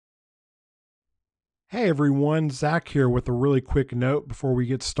Hey everyone, Zach here with a really quick note before we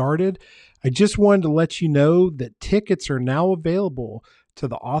get started. I just wanted to let you know that tickets are now available to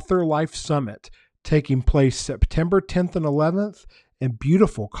the Author Life Summit taking place September 10th and 11th in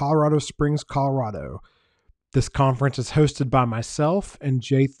beautiful Colorado Springs, Colorado. This conference is hosted by myself and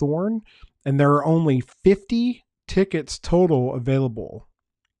Jay Thorne, and there are only 50 tickets total available.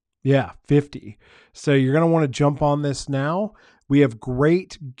 Yeah, 50. So you're going to want to jump on this now. We have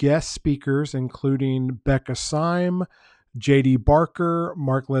great guest speakers, including Becca Syme, JD Barker,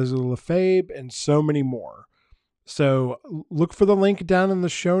 Mark Leslie Lefebvre, and so many more. So look for the link down in the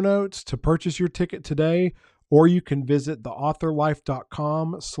show notes to purchase your ticket today, or you can visit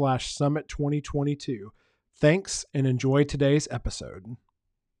theauthorlife.com/summit 2022. Thanks and enjoy today's episode.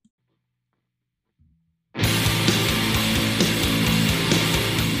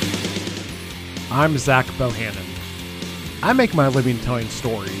 I'm Zach Bohannon. I make my living telling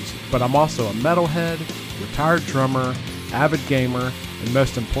stories, but I'm also a metalhead, retired drummer, avid gamer, and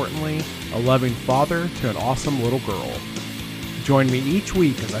most importantly, a loving father to an awesome little girl. Join me each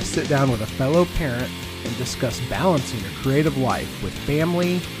week as I sit down with a fellow parent and discuss balancing your creative life with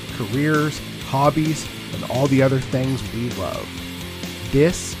family, careers, hobbies, and all the other things we love.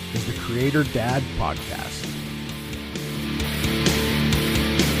 This is the Creator Dad Podcast.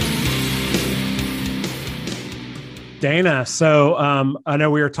 Dana, so I know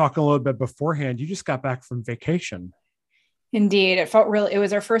we were talking a little bit beforehand. You just got back from vacation. Indeed. It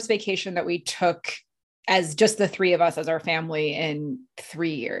was our first vacation that we took as just the three of us as our family in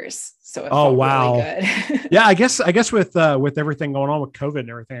 3 years. So it felt wow. really good. Yeah, I guess with everything going on with COVID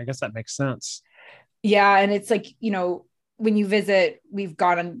and everything, I guess that makes sense. Yeah. And it's like, when you visit, we've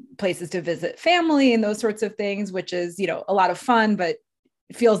gone on places to visit family and those sorts of things, which is, a lot of fun, but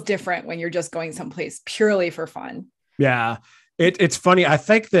it feels different when you're just going someplace purely for fun. Yeah. It's funny. I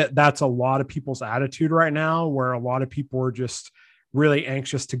think that's a lot of people's attitude right now, where a lot of people are just really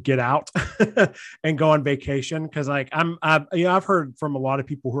anxious to get out and go on vacation. Cause I've heard from a lot of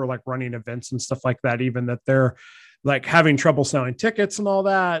people who are like running events and stuff like that, even that they're like having trouble selling tickets and all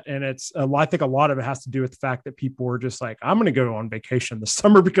that. And I think a lot of it has to do with the fact that people are just like, I'm going to go on vacation this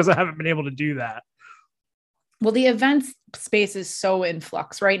summer because I haven't been able to do that. Well, the events space is so in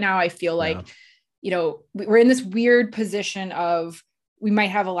flux right now. I feel like, we're in this weird position of, we might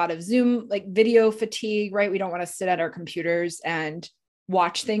have a lot of Zoom, like video fatigue, right? We don't want to sit at our computers and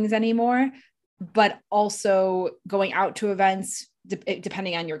watch things anymore, but also going out to events,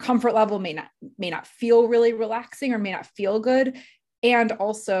 depending on your comfort level, may not feel really relaxing or may not feel good. And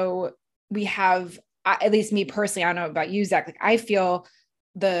also we have, at least me personally, I don't know about you, Zach, like I feel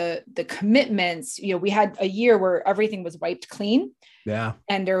the commitments, we had a year where everything was wiped clean. Yeah.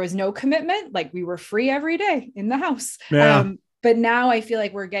 And there was no commitment. Like we were free every day in the house. Yeah. But now I feel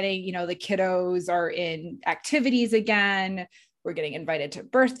like we're getting, the kiddos are in activities again. We're getting invited to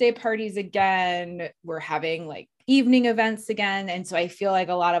birthday parties again. We're having like evening events again. And so I feel like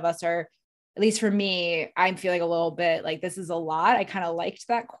a lot of us are, at least for me, I'm feeling a little bit like this is a lot. I kind of liked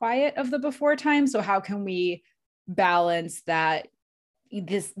that quiet of the before time. So how can we balance that,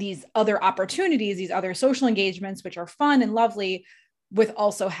 these other opportunities, these other social engagements, which are fun and lovely, with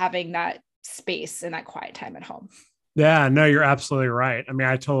also having that space and that quiet time at home? Yeah, no, you're absolutely right. I mean,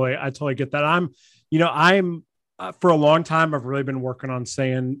 I totally get that. I'm for a long time, I've really been working on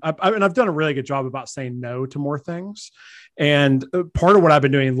saying, and I've done a really good job about saying no to more things. And part of what I've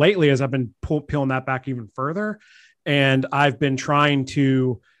been doing lately is I've been peeling that back even further. And I've been trying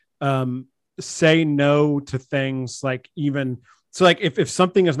to say no to things like so like if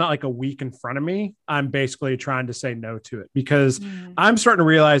something is not like a week in front of me, I'm basically trying to say no to it because I'm starting to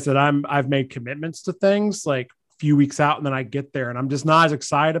realize that I've made commitments to things like a few weeks out, and then I get there and I'm just not as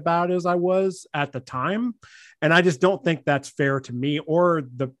excited about it as I was at the time. And I just don't think that's fair to me or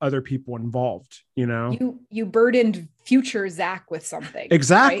the other people involved, You burdened future Zach with something.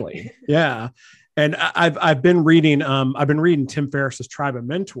 Exactly. Right? Yeah. And I've been reading Tim Ferriss's Tribe of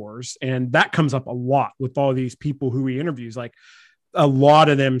Mentors, and that comes up a lot with all these people who he interviews. Like a lot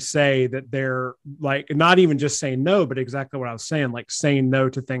of them say that they're like not even just saying no, but exactly what I was saying, like saying no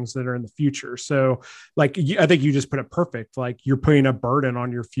to things that are in the future. So like I think you just put it perfect. Like you're putting a burden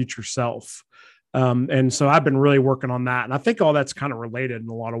on your future self. And so I've been really working on that, and I think all that's kind of related in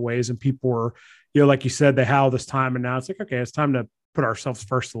a lot of ways. And people are, like you said, they have this time, and now it's like, okay, it's time to put ourselves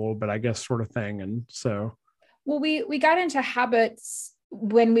first a little bit, I guess, sort of thing. And so, well, we got into habits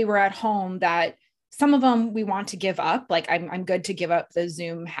when we were at home that some of them we want to give up. Like I'm good to give up the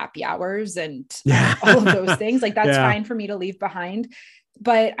Zoom happy hours and all of those things. Like that's fine for me to leave behind,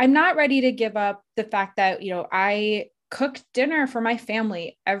 but I'm not ready to give up the fact that, I cooked dinner for my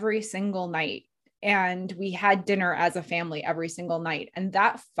family every single night and we had dinner as a family every single night. And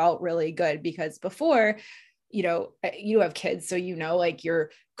that felt really good because before, you have kids, so, like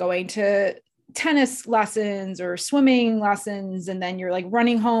you're going to tennis lessons or swimming lessons, and then you're like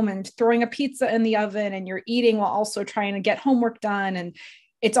running home and throwing a pizza in the oven, and you're eating while also trying to get homework done. And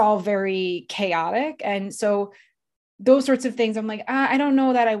it's all very chaotic. And so those sorts of things, I'm like, I don't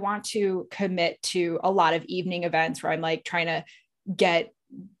know that I want to commit to a lot of evening events where I'm like trying to get,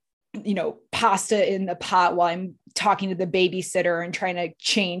 pasta in the pot while I'm talking to the babysitter and trying to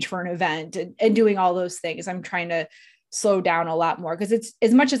change for an event and doing all those things. I'm trying to slow down a lot more, because it's,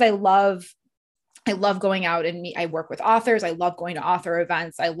 as much as I love going out and I work with authors. I love going to author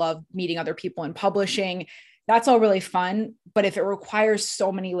events. I love meeting other people in publishing. That's all really fun. But if it requires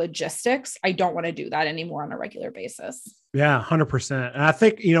so many logistics, I don't want to do that anymore on a regular basis. Yeah, 100%. And I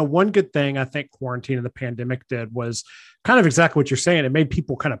think, one good thing I think quarantine and the pandemic did was kind of exactly what you're saying. It made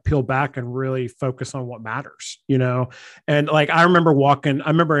people kind of peel back and really focus on what matters, and like, I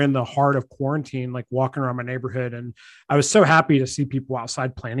remember in the heart of quarantine, like walking around my neighborhood, and I was so happy to see people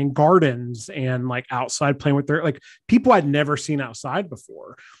outside planting gardens and like outside playing with their, like, people I'd never seen outside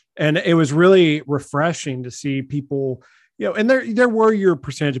before. And it was really refreshing to see people, and there were your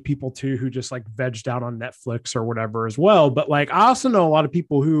percentage of people too who just like vegged out on Netflix or whatever as well. But like, I also know a lot of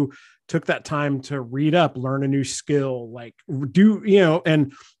people who took that time to read up, learn a new skill, like do,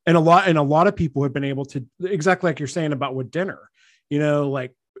 and a lot of people have been able to, exactly like you're saying about with dinner,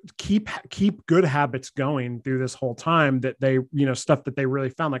 like keep good habits going through this whole time, that they, stuff that they really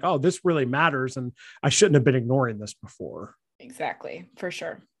found like, oh, this really matters, and I shouldn't have been ignoring this before. Exactly. For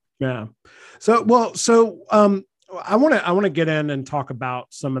sure. Yeah. So I want to get in and talk about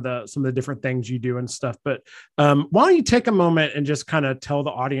some of the different things you do and stuff, but why don't you take a moment and just kind of tell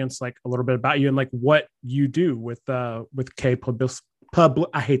the audience like a little bit about you and like what you do with K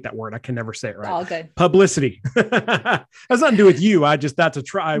I hate that word. I can never say it right. All good. Publicity. Has nothing to do with you. That's a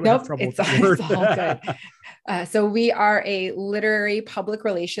try. Nope, have trouble with that word. It's all good. So we are a literary public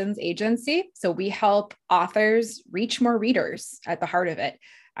relations agency. So we help authors reach more readers at the heart of it.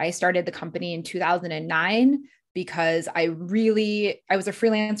 I started the company in 2009 because I was a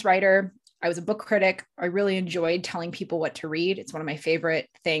freelance writer. I was a book critic. I really enjoyed telling people what to read. It's one of my favorite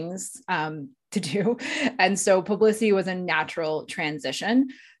things to do. And so publicity was a natural transition.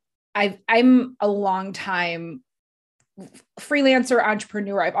 I'm a long time freelancer,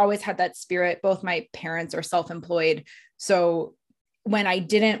 entrepreneur. I've always had that spirit. Both my parents are self-employed. So when I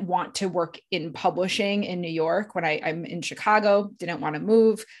didn't want to work in publishing in New York, when I'm in Chicago, didn't want to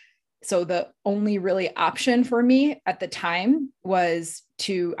move. So the only really option for me at the time was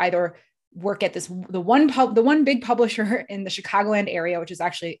to either work at the one big publisher in the Chicagoland area, which is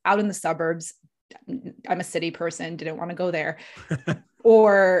actually out in the suburbs. I'm a city person, didn't want to go there,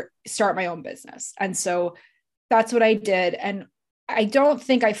 or start my own business. And so that's what I did. And I don't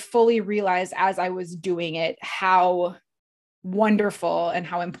think I fully realized as I was doing it, how wonderful and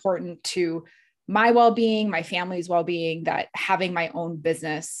how important to my well-being, my family's well-being, that having my own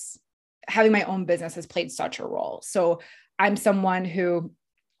business has played such a role. So I'm someone who,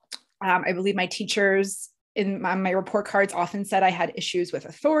 I believe my teachers in my report cards often said I had issues with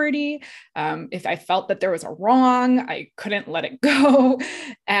authority. If I felt that there was a wrong, I couldn't let it go.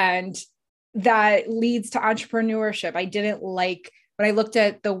 And that leads to entrepreneurship. I didn't like, when I looked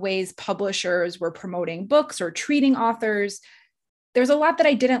at the ways publishers were promoting books or treating authors, there's a lot that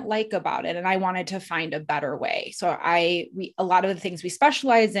I didn't like about it. And I wanted to find a better way. So a lot of the things we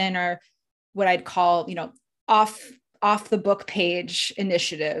specialize in are what I'd call, off the book page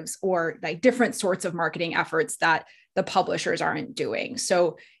initiatives, or like different sorts of marketing efforts that the publishers aren't doing.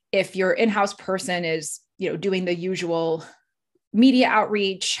 So if your in-house person is, doing the usual media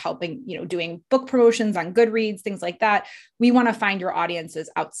outreach, helping, doing book promotions on Goodreads, things like that, we want to find your audiences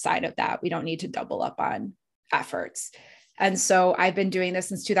outside of that. We don't need to double up on efforts. And so I've been doing this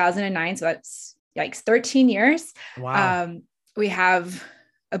since 2009. So that's like 13 years. Wow.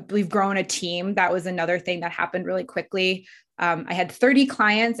 We've grown a team. That was another thing that happened really quickly. I had 30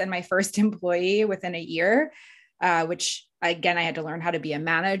 clients and my first employee within a year, which again, I had to learn how to be a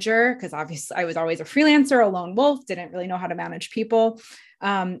manager, because obviously I was always a freelancer, a lone wolf, didn't really know how to manage people.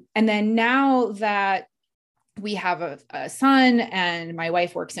 And then now that we have a son and my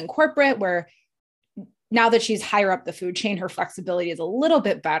wife works in corporate, where now that she's higher up the food chain, her flexibility is a little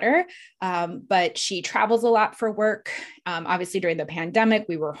bit better, but she travels a lot for work. Obviously, during the pandemic,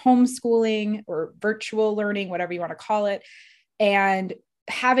 we were homeschooling or virtual learning, whatever you want to call it. And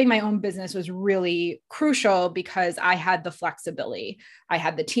having my own business was really crucial because I had the flexibility. I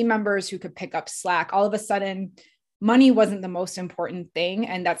had the team members who could pick up slack. All of a sudden, money wasn't the most important thing.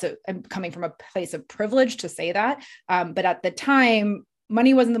 And I'm coming from a place of privilege to say that. But at the time,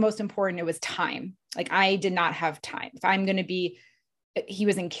 money wasn't the most important. It was time. Like I did not have time. If I'm going to be, he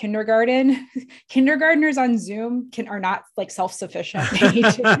was in kindergarten. Kindergartners on Zoom are not like self-sufficient.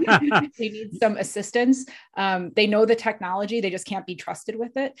 They need some assistance. They know the technology. They just can't be trusted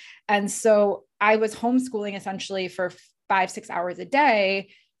with it. And so I was homeschooling essentially for 5-6 hours a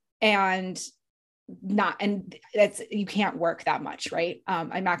day, and that's, you can't work that much, right?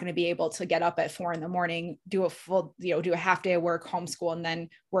 I'm not going to be able to get up at 4 a.m, do a half day of work, homeschool, and then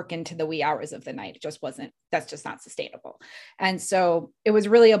work into the wee hours of the night. That's just not sustainable. And so it was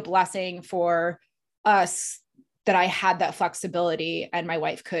really a blessing for us that I had that flexibility, and my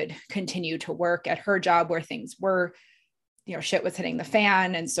wife could continue to work at her job where things were, shit was hitting the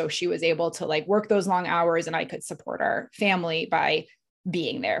fan. And so she was able to like work those long hours, and I could support our family by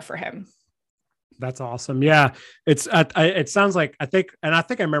being there for him. That's awesome. Yeah. It sounds like, I think I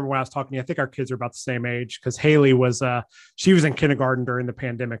remember when I was talking to you, I think our kids are about the same age, because Haley she was in kindergarten during the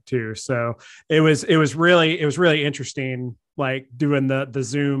pandemic too. So it was really interesting, like doing the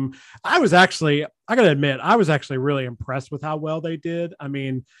Zoom. I got to admit, I was actually really impressed with how well they did.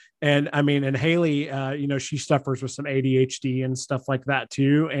 And Haley, she suffers with some ADHD and stuff like that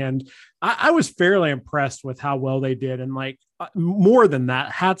too. And I was fairly impressed with how well they did. And like, more than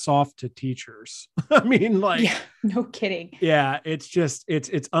that, hats off to teachers. Yeah, no kidding. Yeah, it's just,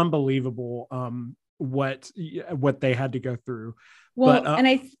 it's unbelievable what they had to go through. Well, and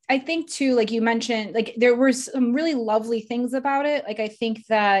I think too, like you mentioned, like there were some really lovely things about it. Like, I think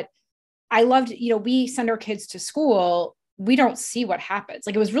that I loved, we send our kids to school, we don't see what happens.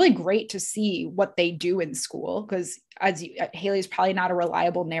 Like, it was really great to see what they do in school, because Haley's probably not a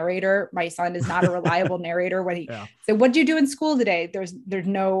reliable narrator. My son is not a reliable narrator. When he said, "What did you do in school today?" There's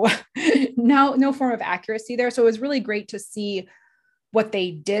no form of accuracy there. So it was really great to see what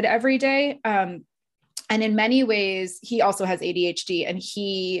they did every day. And in many ways, he also has ADHD, and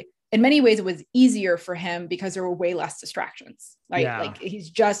in many ways, it was easier for him because there were way less distractions. Right? Yeah. Like, he's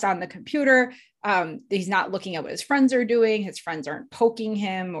just on the computer. He's not looking at what his friends are doing. His friends aren't poking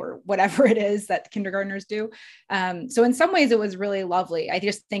him or whatever it is that kindergartners do. So in some ways it was really lovely. I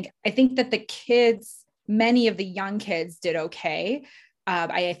think that the kids, many of the young kids did okay.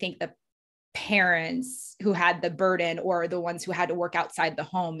 I think the parents who had the burden, or the ones who had to work outside the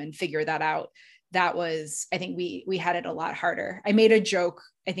home and figure that out, I think we had it a lot harder. I made a joke,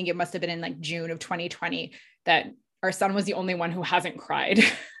 I think it must've been in like June of 2020, that our son was the only one who hasn't cried.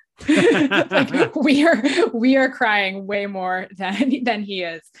 Like, we are crying way more than he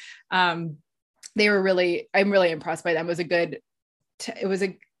is. I'm really impressed by them. It was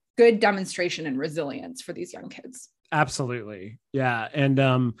a good demonstration in resilience for these young kids. Absolutely. Yeah. And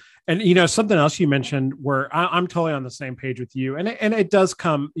something else you mentioned where I'm totally on the same page with you, and it does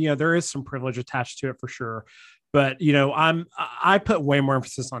come, there is some privilege attached to it for sure. But, I put way more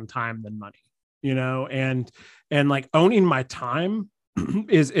emphasis on time than money, and like owning my time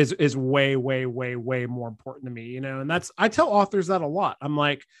is way, way, way, way more important to me, and I tell authors that a lot. I'm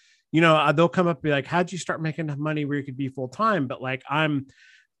like, they'll come up and be like, how'd you start making enough money where you could be full time? But like, I'm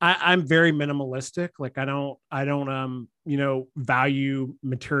very minimalistic. Like, I don't, value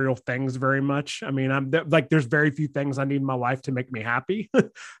material things very much. I'm like, there's very few things I need in my life to make me happy.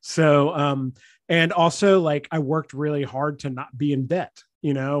 So, and also like, I worked really hard to not be in debt,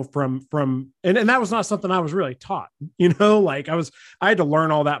 and that was not something I was really taught, like I had to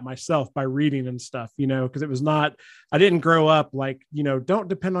learn all that myself by reading and stuff, because I didn't grow up like, don't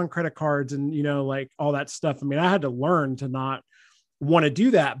depend on credit cards and, like all that stuff. I had to learn to not want to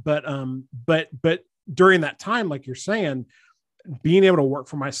do that. But during that time, like you're saying, being able to work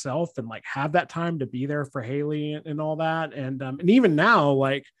for myself and like have that time to be there for Haley and all that. And even now,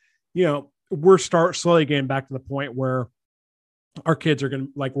 like, we're slowly getting back to the point where our kids are going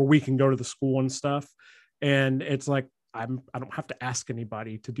to like, where we can go to the school and stuff. And it's like, I don't have to ask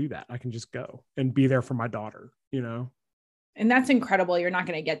anybody to do that. I can just go and be there for my daughter, And that's incredible. You're not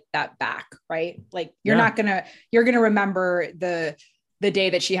going to get that back, right? Like, you're going to remember the day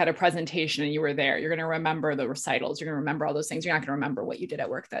that she had a presentation and you were there. You're going to remember the recitals. You're going to remember all those things. You're not going to remember what you did at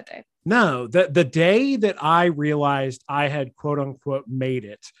work that day. No, the day that I realized I had quote unquote made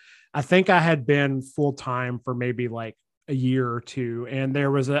it, I think I had been full-time for maybe like a year or two. And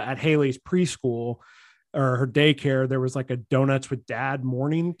there was at Haley's preschool or her daycare, there was like a Donuts with Dad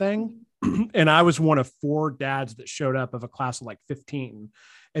morning thing. And I was one of 4 dads that showed up of a class of like 15.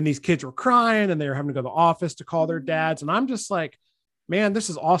 And these kids were crying and they were having to go to the office to call their dads. And I'm just like, man, this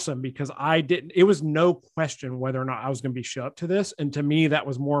is awesome, because it was no question whether or not I was going to show up to this. And to me, that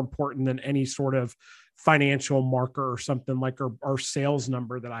was more important than any sort of financial marker or something like our sales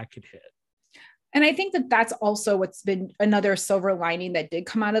number that I could hit. And I think that that's also what's been another silver lining that did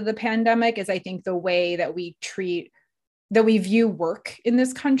come out of the pandemic is I think the way that we view work in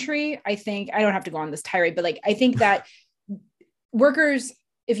this country. I think I don't have to go on this tirade, but like, I think that workers,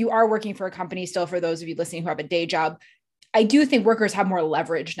 if you are working for a company still, for those of you listening who have a day job, I do think workers have more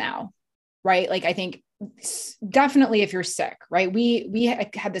leverage now, right? Like, I think definitely if you're sick, right? We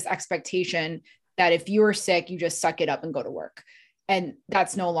had this expectation that if you were sick, you just suck it up and go to work. And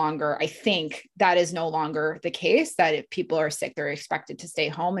that's no longer, I think that is no longer the case, that if people are sick, they're expected to stay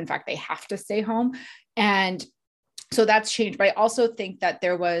home. In fact, they have to stay home. And so that's changed. But I also think that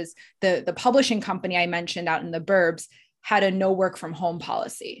there was the publishing company I mentioned out in the burbs had a no work from home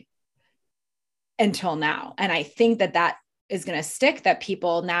policy until now. And I think that is going to stick, that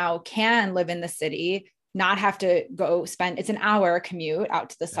people now can live in the city, not have to go spend, it's an hour commute out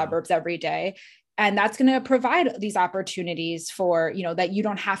to the suburbs every day. And that's going to provide these opportunities for, that you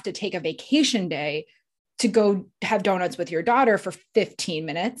don't have to take a vacation day to go have donuts with your daughter for 15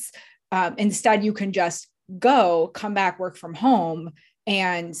 minutes. Instead, you can just come back, work from home,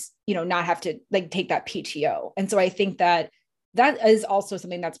 and, not have to like take that PTO. And so I think that is also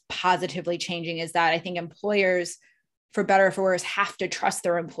something that's positively changing, is that I think employers, for better or for worse, have to trust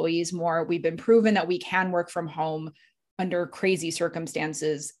their employees more. We've been proven that we can work from home under crazy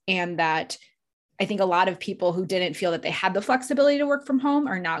circumstances, and that I think a lot of people who didn't feel that they had the flexibility to work from home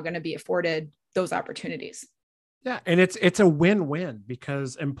are now going to be afforded those opportunities. Yeah. And it's a win-win,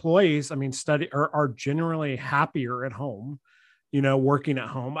 because employees, are generally happier at home, working at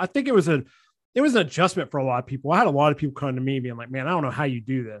home. I think it was an adjustment for a lot of people. I had a lot of people come to me being like, man, I don't know how you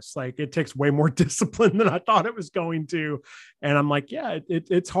do this. Like, it takes way more discipline than I thought it was going to. And I'm like, yeah,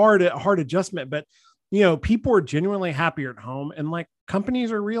 it's a hard adjustment, but people are genuinely happier at home, and like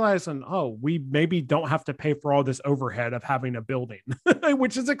companies are realizing, oh, we maybe don't have to pay for all this overhead of having a building,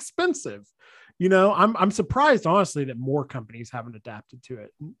 which is expensive. I'm surprised, honestly, that more companies haven't adapted to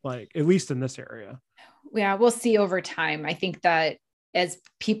it, like at least in this area. Yeah, we'll see over time. I think that there's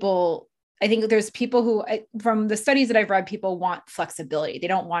people who, from the studies that I've read, people want flexibility. They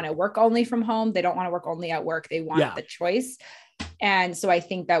don't want to work only from home. They don't want to work only at work. They want the choice. And so I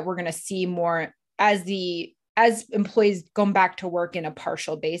think that we're going to see more as employees going back to work in a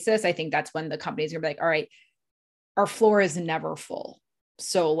partial basis. I think that's when the companies are gonna be like, all right, our floor is never full,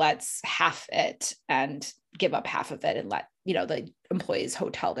 so let's half it and give up half of it and let, the employees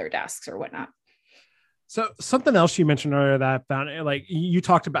hotel their desks or whatnot. So something else you mentioned earlier that I found, like, you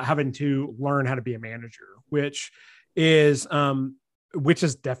talked about having to learn how to be a manager, which is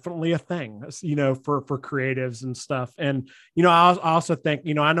definitely a thing, for creatives and stuff. And, I also think,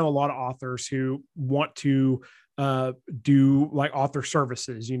 I know a lot of authors who want to do like author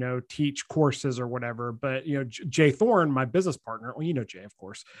services, teach courses or whatever. But, Jay Thorne, my business partner, well, Jay, of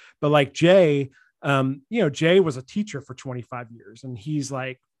course, but like Jay, Jay was a teacher for 25 years. And he's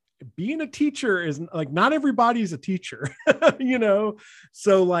like, being a teacher is like, not everybody's a teacher,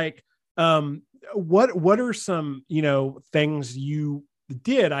 So like, what are some, things you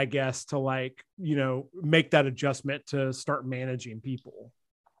did, I guess, to like, make that adjustment to start managing people?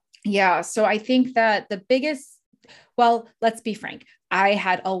 Yeah. So I think that let's be frank, I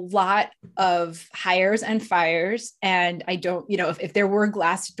had a lot of hires and fires, and I don't, if there were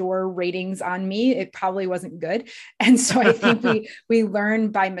Glassdoor ratings on me, it probably wasn't good. And so I think we learn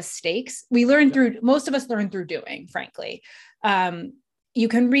by mistakes. Most of us learn through doing, frankly. You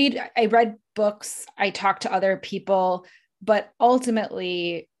can I read books, I talked to other people, but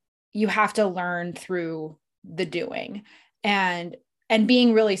ultimately you have to learn through the doing and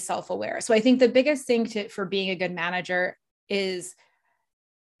being really self-aware. So I think the biggest thing for being a good manager is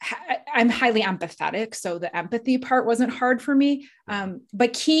I'm highly empathetic. So the empathy part wasn't hard for me.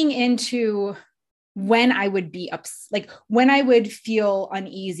 But keying into when I would be like when I would feel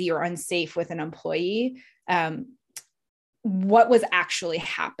uneasy or unsafe with an employee, what was actually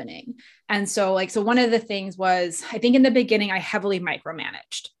happening. And so one of the things was, I think in the beginning, I heavily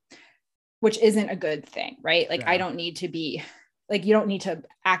micromanaged, which isn't a good thing, right? Like, I don't need to be like, you don't need to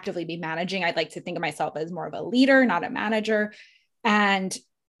actively be managing. I'd like to think of myself as more of a leader, not a manager. And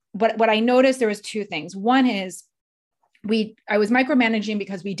what I noticed, there was two things. One is I was micromanaging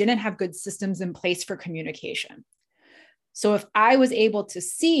because we didn't have good systems in place for communication. So if I was able to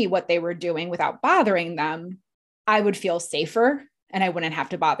see what they were doing without bothering them, I would feel safer and I wouldn't have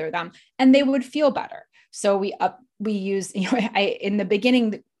to bother them, and they would feel better. So we use, in the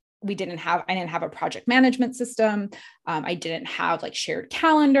beginning, I didn't have a project management system. I didn't have like shared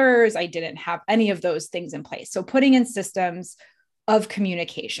calendars. I didn't have any of those things in place. So putting in systems of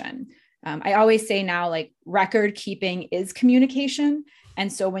communication. I always say now, like, record keeping is communication.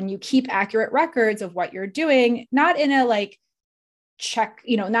 And so when you keep accurate records of what you're doing, not in a like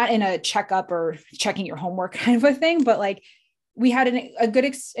not in a checkup or checking your homework kind of a thing, but like we had a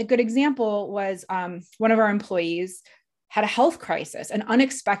good example was one of our employees had a health crisis, an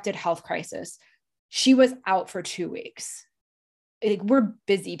unexpected health crisis. She was out for 2 weeks. Like, we're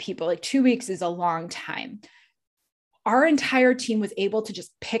busy people. Like 2 weeks is a long time. Our entire team was able to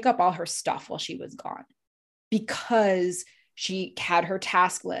just pick up all her stuff while she was gone because she had her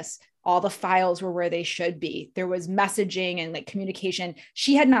task list. All the files were where they should be. There was messaging and like communication.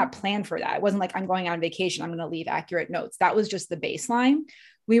 She had not planned for that. It wasn't like, I'm going on vacation, I'm going to leave accurate notes. That was just the baseline.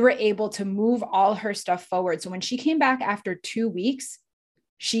 We were able to move all her stuff forward. So when she came back after 2 weeks,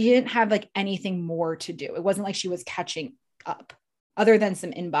 she didn't have like anything more to do. It wasn't like she was catching up other than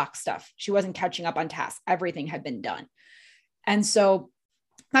some inbox stuff. She wasn't catching up on tasks. Everything had been done. And so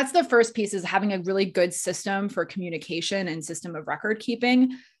that's the first piece, is having a really good system for communication and system of record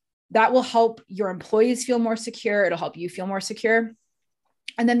keeping. That will help your employees feel more secure. It'll help you feel more secure.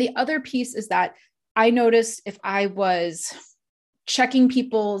 And then the other piece is that I noticed if I was checking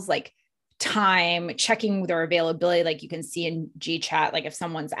people's like time, checking their availability, like you can see in GChat, like if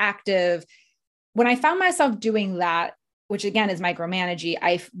someone's active, when I found myself doing that, which again is micromanaging,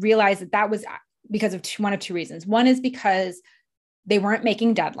 I realized that was because of one of two reasons. One is because they weren't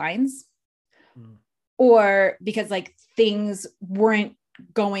making deadlines, or because like things weren't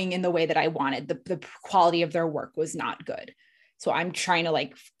going in the way that I wanted. The quality of their work was not good. So I'm trying to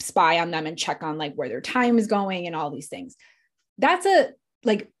like spy on them and check on like where their time is going and all these things. That's the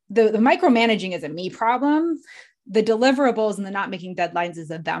micromanaging is a me problem. The deliverables and the not making deadlines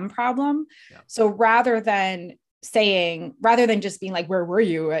is a them problem. Yeah. So rather than just being like, where were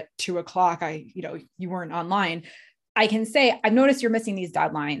you at 2:00? You weren't online. I can say, I've noticed you're missing these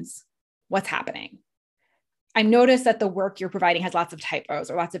deadlines. What's happening? I've noticed that the work you're providing has lots of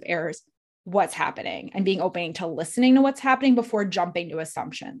typos or lots of errors. What's happening? And being open to listening to what's happening before jumping to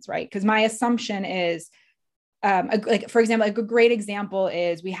assumptions, right? Because my assumption is, for example, a great example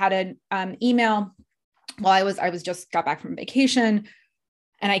is we had an email while I was just got back from vacation,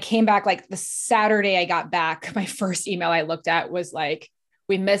 and I came back like the Saturday I got back. My first email I looked at was like,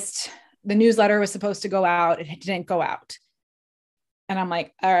 we missed the newsletter was supposed to go out. It didn't go out. And I'm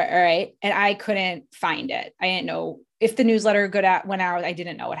like, all right. And I couldn't find it. I didn't know if the newsletter went out. I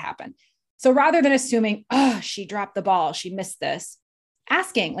didn't know what happened. So rather than assuming, oh, she dropped the ball, she missed this,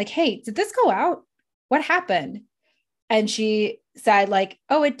 asking like, hey, did this go out? What happened? And she said like,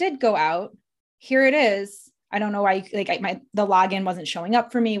 oh, it did go out. Here it is. I don't know why, the login wasn't showing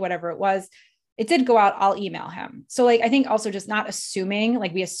up for me, whatever it was. It did go out. I'll email him. So like, I think also just not assuming,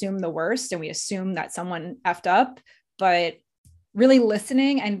 like we assume the worst and we assume that someone effed up, but really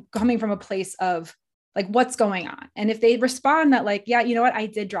listening and coming from a place of like, what's going on? And if they respond that like, yeah, you know what? I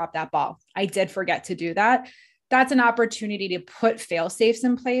did drop that ball. I did forget to do that. That's an opportunity to put fail safes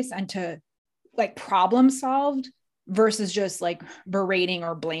in place and to like problem solved versus just like berating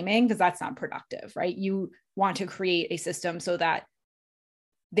or blaming, because that's not productive, right? You want to create a system so that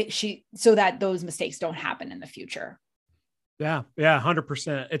those mistakes don't happen in the future. Yeah.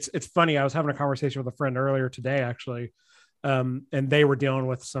 100%. It's funny. I was having a conversation with a friend earlier today, actually. And they were dealing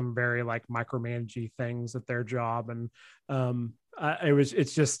with some very like micromanaging things at their job. And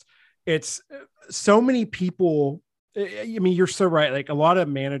it's so many people. I mean, you're so right. Like a lot of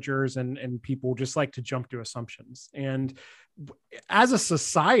managers and people just like to jump to assumptions. And as a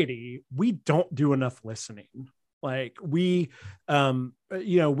society, we don't do enough listening. Like we jump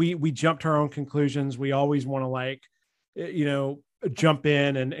to our own conclusions. We always want to jump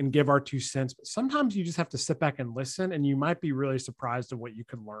in and give our 2 cents, but sometimes you just have to sit back and listen, and you might be really surprised at what you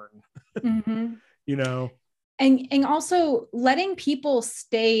can learn. Mm-hmm. And also letting people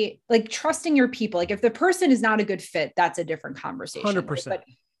stay, like trusting your people. Like if the person is not a good fit, that's a different conversation. 100%. But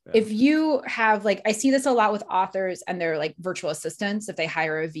if you have like, I see this a lot with authors and their like virtual assistants, if they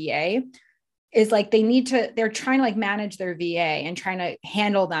hire a VA, is like they're trying to like manage their VA and trying to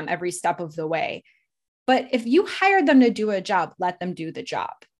handle them every step of the way. But if you hired them to do a job, let them do the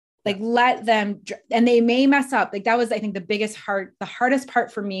job. Like let them, and they may mess up. Like that was, I think the hardest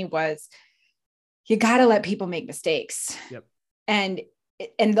part for me was you got to let people make mistakes. Yep. And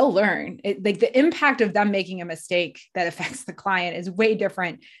they'll learn. Like the impact of them making a mistake that affects the client is way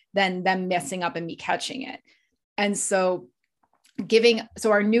different than them messing up and me catching it. And so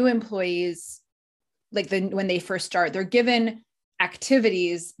our new employees, like when they first start, they're given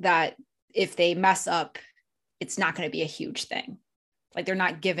activities that if they mess up, it's not going to be a huge thing. Like they're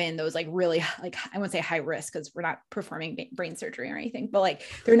not given those like really, like, I wouldn't say high risk because we're not performing brain surgery or anything, but like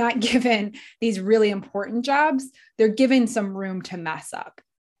they're not given these really important jobs. They're given some room to mess up.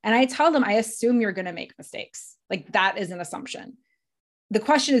 And I tell them, I assume you're going to make mistakes. Like that is an assumption. The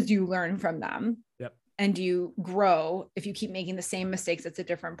question is, do you learn from them? Yep. And do you grow? If you keep making the same mistakes, it's a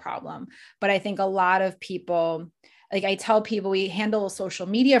different problem. But I think a lot of people, like I tell people, we handle social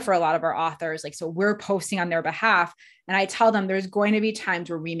media for a lot of our authors. Like, so we're posting on their behalf. And I tell them there's going to be times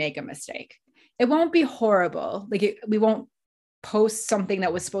where we make a mistake. It won't be horrible. Like we won't post something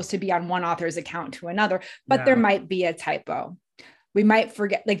that was supposed to be on one author's account to another, but there might be a typo. We might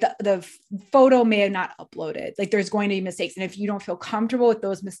forget, like the photo may have not uploaded. Like there's going to be mistakes. And if you don't feel comfortable with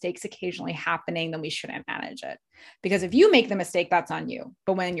those mistakes occasionally happening, then we shouldn't manage it. Because if you make the mistake, that's on you.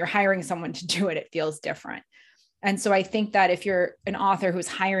 But when you're hiring someone to do it, it feels different. And so I think that if you're an author who's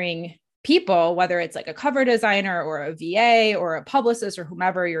hiring people, whether it's like a cover designer or a VA or a publicist or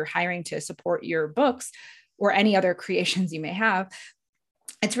whomever you're hiring to support your books or any other creations you may have,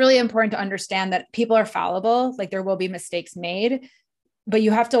 it's really important to understand that people are fallible. Like there will be mistakes made, but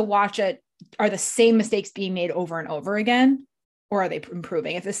you have to watch it. Are the same mistakes being made over and over again, or are they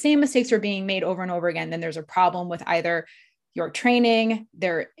improving? If the same mistakes are being made over and over again, then there's a problem with either your training,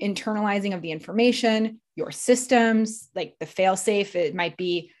 their internalizing of the information, your systems, like the fail safe. It might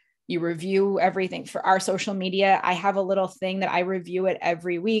be you review everything. For our social media, I have a little thing that I review it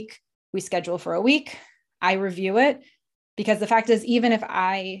every week. We schedule for a week. I review it because the fact is, even if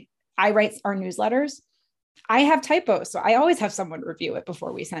I write our newsletters, I have typos. So I always have someone review it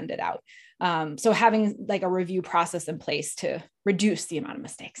before we send it out. So having like a review process in place to reduce the amount of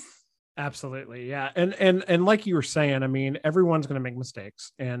mistakes. Absolutely. Yeah. And like you were saying, I mean, everyone's going to make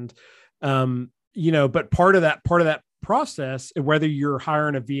mistakes and, but part of that process, whether you're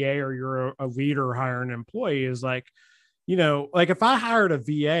hiring a VA or you're a leader or hiring an employee is like, like if I hired a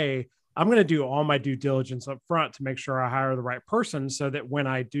VA, I'm going to do all my due diligence up front to make sure I hire the right person so that when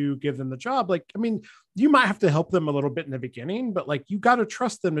I do give them the job, like, I mean, you might have to help them a little bit in the beginning, but like, you got to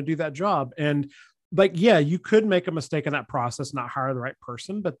trust them to do that job. And like, yeah, you could make a mistake in that process, not hire the right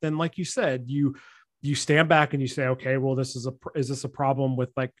person. But then, like you said, you stand back and you say, okay, well, is this a problem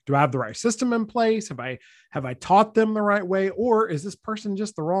with like, do I have the right system in place? Have I taught them the right way? Or is this person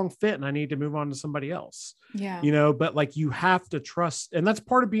just the wrong fit and I need to move on to somebody else? Yeah. But like, you have to trust, and that's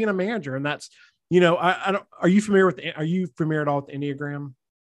part of being a manager. And that's, I don't, are you familiar at all with the Enneagram?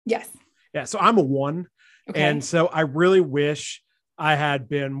 Yes. Yeah. So I'm a 1. Okay. And so I really wish I had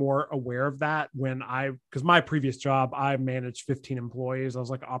been more aware of that because my previous job, I managed 15 employees. I was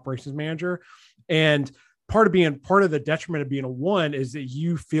like an operations manager. And part of the detriment of being a 1 is that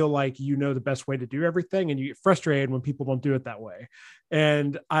you feel like you know the best way to do everything and you get frustrated when people don't do it that way.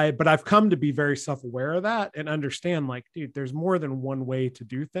 But I've come to be very self-aware of that and understand like, dude, there's more than one way to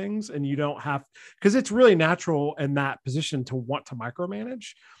do things and you don't have, because it's really natural in that position to want to micromanage.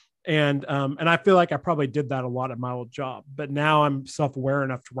 And I feel like I probably did that a lot at my old job, but now I'm self-aware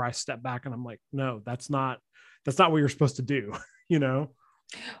enough to where I step back and I'm like, no, that's not what you're supposed to do,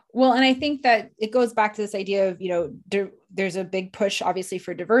 Well, and I think that it goes back to this idea of, there's a big push obviously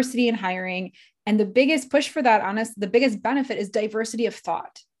for diversity in hiring. And the biggest push for that, the biggest benefit is diversity of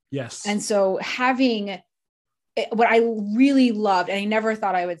thought. Yes. And so what I really loved, and I never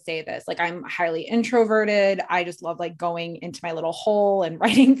thought I would say this, like I'm highly introverted. I just love like going into my little hole and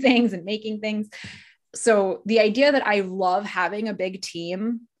writing things and making things. So the idea that I love having a big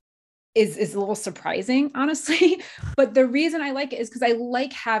team is a little surprising, honestly. But the reason I like it is because I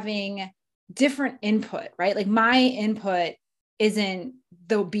like having different input, right? Like my input isn't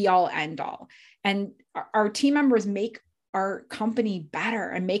the be all end all. And our team members make our company better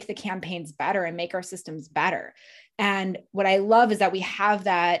and make the campaigns better and make our systems better. And what I love is that we have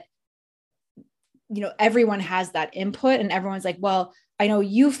that, everyone has that input and everyone's like, well, I know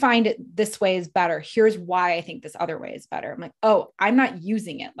you find it this way is better. Here's why I think this other way is better. I'm like, oh, I'm not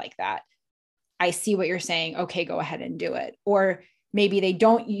using it like that. I see what you're saying. Okay, go ahead and do it. Or maybe they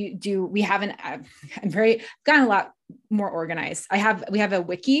don't we haven't, I've gotten a lot more organized. We have a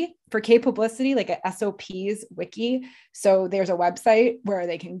wiki for K-Publicity, like a SOPs wiki. So there's a website where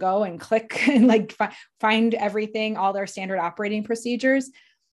they can go and click and like find everything, all their standard operating procedures.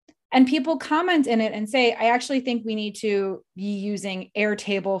 And people comment in it and say, I actually think we need to be using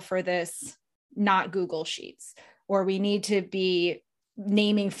Airtable for this, not Google Sheets, or we need to be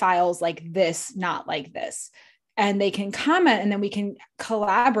naming files like this, not like this. And they can comment and then we can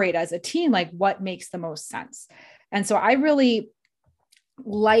collaborate as a team, like what makes the most sense. And so I really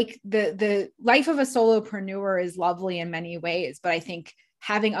like the life of a solopreneur is lovely in many ways, but I think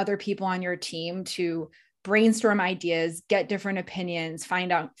having other people on your team to brainstorm ideas, get different opinions,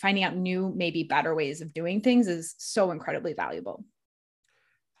 finding out new, maybe better ways of doing things is so incredibly valuable.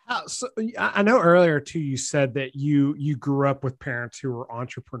 So I know earlier too, you said that you grew up with parents who were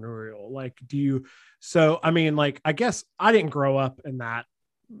entrepreneurial. Like, do you? So I mean, like, I guess I didn't grow up in that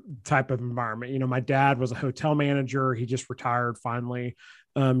type of environment. My dad was a hotel manager. He just retired finally.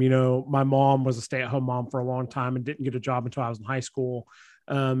 My mom was a stay-at-home mom for a long time and didn't get a job until I was in high school.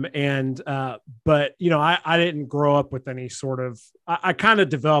 But I didn't grow up with any sort of, I kind of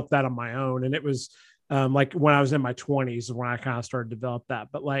developed that on my own. And it was like when I was in my 20s when I kind of started to develop that.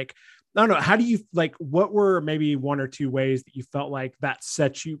 But like, I don't know, how do you like, what were maybe one or two ways that you felt like that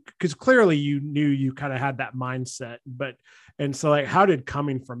set you? Because clearly you knew you kind of had that mindset, and so like, how did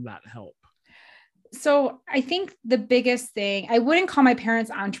coming from that help? So I think the biggest thing, I wouldn't call my parents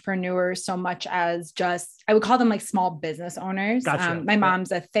entrepreneurs so much as just, I would call them like small business owners. Gotcha. My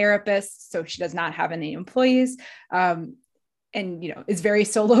mom's a therapist, so she does not have any employees. And is very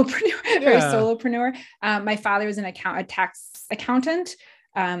solopreneur, very solopreneur. My father was a tax accountant.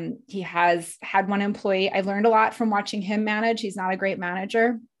 He has had one employee. I've learned a lot from watching him manage. He's not a great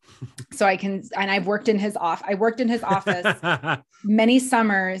manager. So I've worked in his office. I worked in his office many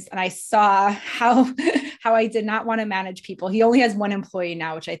summers, and I saw how I did not want to manage people. He only has one employee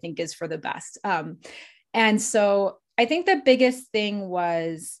now, which I think is for the best. And so I think the biggest thing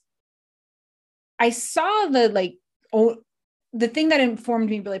was I saw the thing that informed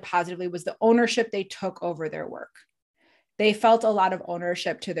me really positively was the ownership they took over their work. They felt a lot of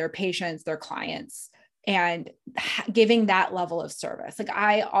ownership to their patients, their clients, and giving that level of service. Like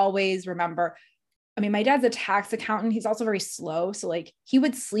I always remember, I mean, my dad's a tax accountant. He's also very slow. So like he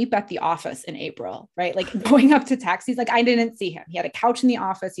would sleep at the office in April, right? Like going up to taxis, like I didn't see him. He had a couch in the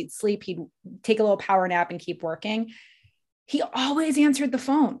office. He'd sleep, he'd take a little power nap and keep working. He always answered the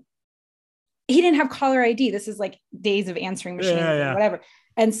phone. He didn't have caller ID. This is like days of answering machines or whatever.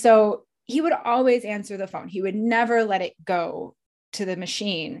 And so he would always answer the phone. He would never let it go to the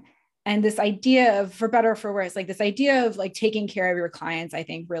machine. And this idea of, for better or for worse, like this idea of like taking care of your clients, I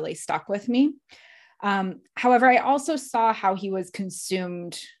think really stuck with me. However, I also saw how he was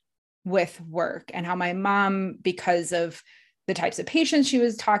consumed with work and how my mom, because of the types of patients she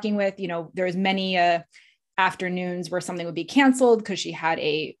was talking with, there was many afternoons where something would be canceled because she had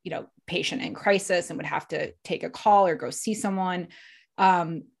a, patient in crisis and would have to take a call or go see someone.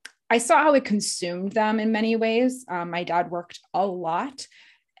 I saw how it consumed them in many ways. My dad worked a lot,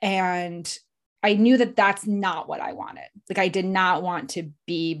 and I knew that that's not what I wanted. Like I did not want to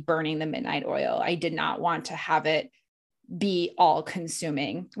be burning the midnight oil. I did not want to have it be all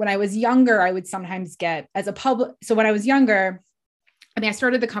consuming. When I was younger, I would sometimes get so when I was younger, I mean, I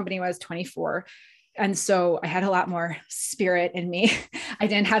started the company when I was 24. And so I had a lot more spirit in me. I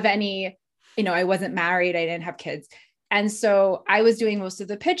didn't have any, I wasn't married. I didn't have kids. And so I was doing most of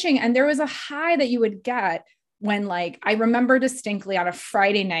the pitching, and there was a high that you would get when, like, I remember distinctly on a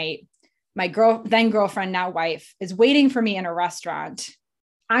Friday night, my then girlfriend, now wife, is waiting for me in a restaurant.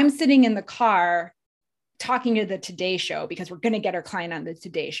 I'm sitting in the car talking to the Today Show because we're going to get our client on the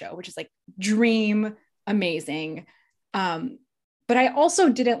Today Show, which is like dream amazing. But I also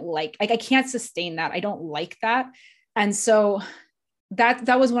didn't like I can't sustain that. I don't like that. And so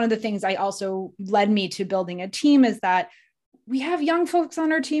that was one of the things I also led me to building a team, is that we have young folks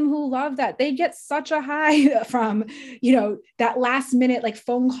on our team who love that. They get such a high from, that last minute, like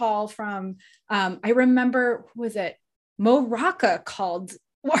phone call from, I remember, who was it? Mo Rocca called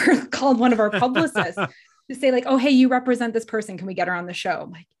one of our publicists to say like, oh, hey, you represent this person. Can we get her on the show?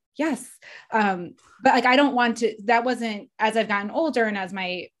 I'm like, yes. But like, I don't want to, that wasn't, as I've gotten older and as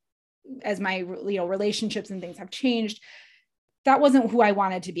my relationships and things have changed, that wasn't who I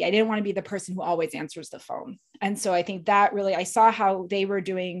wanted to be. I didn't want to be the person who always answers the phone. And so I think that really, I saw how they were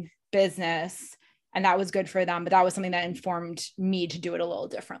doing business and that was good for them, but that was something that informed me to do it a little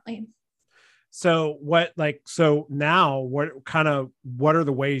differently. So now what are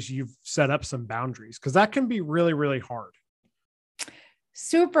the ways you've set up some boundaries? Cause that can be really, really hard.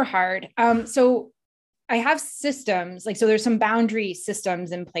 Super hard. So I have systems, so there's some boundary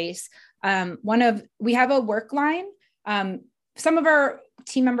systems in place. We have a work line. Some of our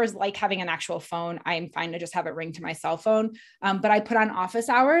team members like having an actual phone. I'm fine to just have it ring to my cell phone. But I put on office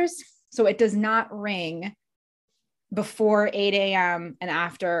hours, so it does not ring before 8 a.m. and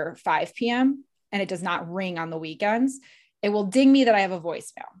after 5 p.m. And it does not ring on the weekends. It will ding me that I have a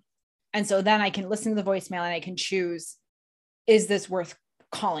voicemail. And so then I can listen to the voicemail and I can choose, is this worth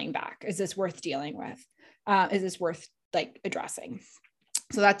calling back? Is this worth dealing with? Is this worth addressing?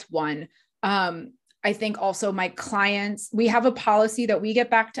 So that's one. I think also my clients, we have a policy that we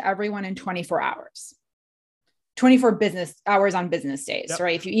get back to everyone in 24 hours. 24 business hours on business days, Yep.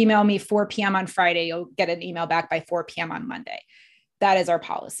 right? If you email me 4 p.m. on Friday, you'll get an email back by 4 p.m. on Monday. That is our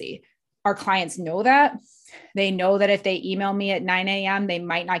policy. Our clients know that. They know that if they email me at 9 a.m., they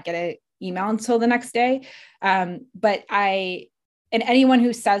might not get an email until the next day. And anyone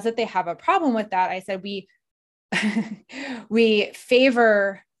who says that they have a problem with that, I said, we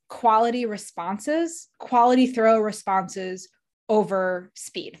favor quality responses, quality, thorough responses over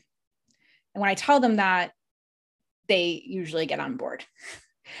speed. And when I tell them that, they usually get on board.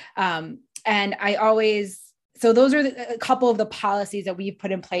 So those are a couple of the policies that we've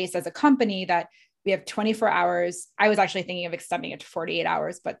put in place as a company, that we have 24 hours. I was actually thinking of extending it to 48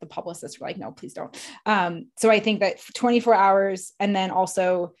 hours, but the publicists were like, no, please don't. So I think that 24 hours, and then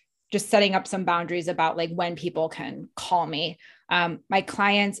also just setting up some boundaries about like when people can call me. My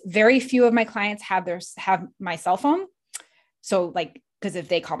clients, very few of my clients have my cell phone. So like, because if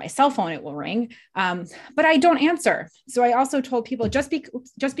they call my cell phone, it will ring, but I don't answer. So I also told people, just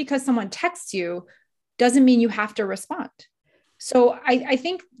because someone texts you doesn't mean you have to respond. So I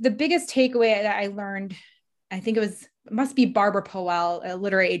think the biggest takeaway that I learned, I think it must be Barbara Powell, a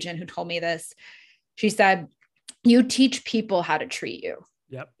literary agent, who told me this. She said, you teach people how to treat you.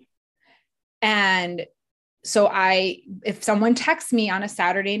 Yep. And so if someone texts me on a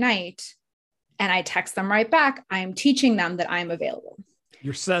Saturday night and I text them right back, I'm teaching them that I'm available.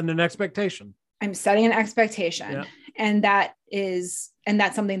 You're setting an expectation. I'm setting an expectation. Yep. And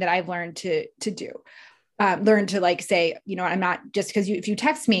that's something that I've learned to do. Learn to like say, I'm not, just because if you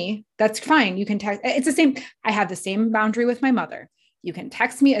text me, that's fine. You can text. It's the same. I have the same boundary with my mother. You can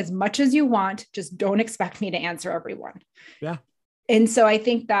text me as much as you want. Just don't expect me to answer everyone. Yeah. And so I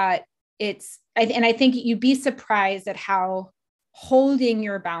think that I think you'd be surprised at how holding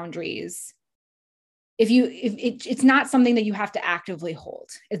your boundaries, it's not something that you have to actively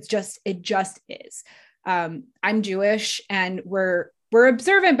hold. It just is. I'm Jewish, and we're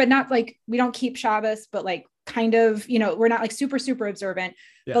observant, but not like, we don't keep Shabbos, but like kind of, we're not like super, super observant,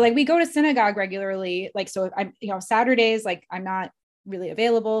 but like we go to synagogue regularly. Like, so I'm, Saturdays, like I'm not really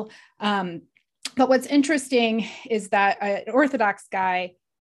available. But what's interesting is that an Orthodox guy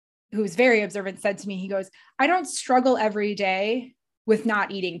who's very observant said to me, he goes, I don't struggle every day with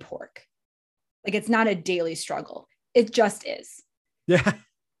not eating pork. Like, it's not a daily struggle. It just is. Yeah.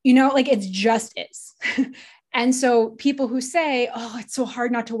 Like it just is. And so people who say, oh, it's so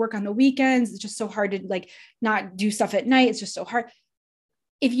hard not to work on the weekends. It's just so hard to like not do stuff at night. It's just so hard.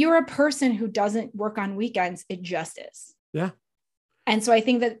 If you're a person who doesn't work on weekends, it just is. Yeah. And so I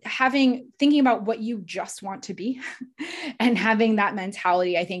think that thinking about what you just want to be and having that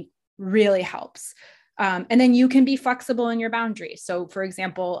mentality, I think really helps. And then you can be flexible in your boundaries. So for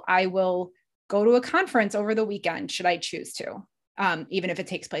example, I will go to a conference over the weekend, should I choose to. Even if it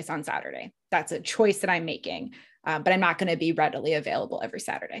takes place on Saturday. That's a choice that I'm making, but I'm not going to be readily available every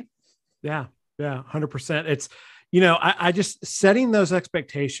Saturday. Yeah. Yeah. 100%. It's, I just setting those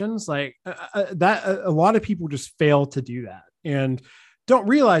expectations like that. A lot of people just fail to do that and don't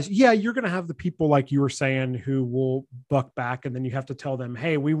realize, you're going to have the people like you were saying who will buck back, and then you have to tell them,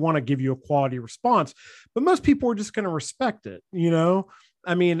 hey, we want to give you a quality response, but most people are just going to respect it.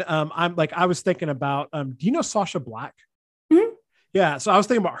 I mean, I was thinking about, do you know Sasha Black? Mm-hmm. Yeah. So I was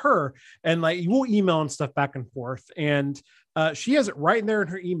thinking about her, and like we'll email and stuff back and forth. And she has it right in there in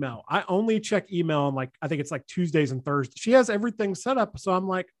her email. I only check email on I think it's like Tuesdays and Thursdays. She has everything set up. So I'm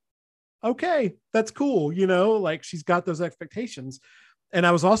like, okay, that's cool. Like she's got those expectations. And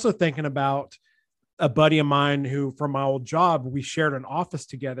I was also thinking about a buddy of mine who, from my old job, we shared an office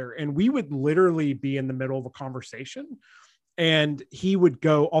together, and we would literally be in the middle of a conversation. And he would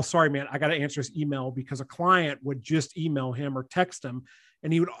go, oh, sorry, man, I got to answer his email, because a client would just email him or text him.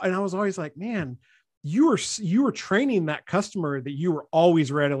 And I was always like, man, you were training that customer that you were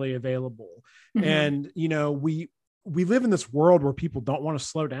always readily available. Mm-hmm. And, we live in this world where people don't want to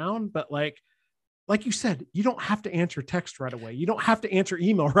slow down, but like you said, you don't have to answer text right away. You don't have to answer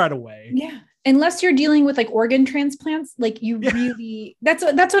email right away. Yeah. Unless you're dealing with like organ transplants, like you really, that's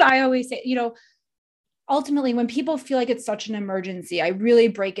what I always say, ultimately, when people feel like it's such an emergency, I really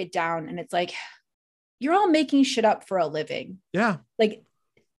break it down. And it's like, you're all making shit up for a living. Yeah. Like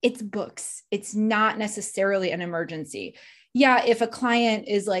it's books. It's not necessarily an emergency. Yeah. If a client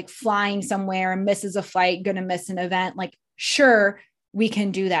is like flying somewhere and misses a flight, going to miss an event, like, sure, we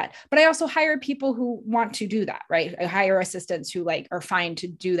can do that. But I also hire people who want to do that, right? I hire assistants who like are fine to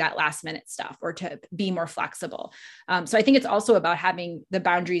do that last minute stuff or to be more flexible. So I think it's also about having the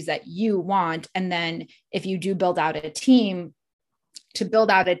boundaries that you want. And then if you do build out a team, to build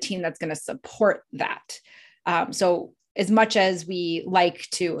out a team that's going to support that. So as much as we like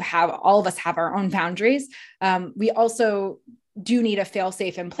to have all of us have our own boundaries, we also do need a fail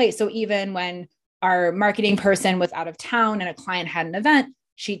safe in place. So even when our marketing person was out of town and a client had an event,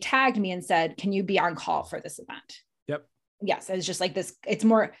 she tagged me and said, can you be on call for this event? Yep. Yes. It's just like this. It's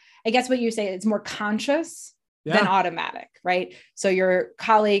more, I guess what you say, it's more conscious than automatic, right? So your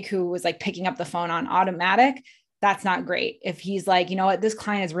colleague who was like picking up the phone on automatic, that's not great. If he's like, you know what, this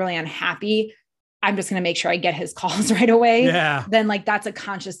client is really unhappy, I'm just going to make sure I get his calls right away. Yeah. Then like, that's a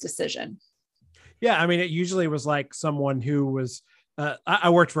conscious decision. Yeah. I mean, it usually was like someone who was, I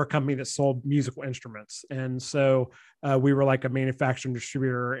worked for a company that sold musical instruments. And so we were like a manufacturer and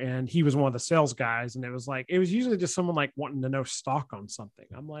distributor, and he was one of the sales guys. And it was usually just someone like wanting to know stock on something.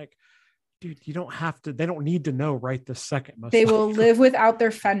 I'm like, dude, you don't have to, they don't need to know right this second. They will live without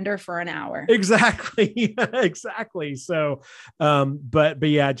their Fender for an hour. Exactly. Exactly. So, but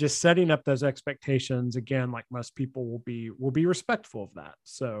yeah, just setting up those expectations again, like most people will be respectful of that.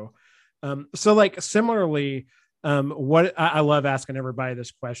 So, so like similarly, what I love asking everybody this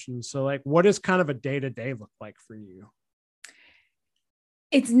question. So like, what does kind of a day-to-day look like for you?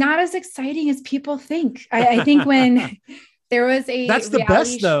 It's not as exciting as people think. I think when there was that's the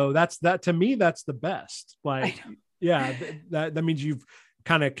best though. That to me, that's the best. Like, yeah, that means you've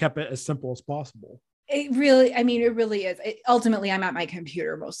kind of kept it as simple as possible. It really is. Ultimately, I'm at my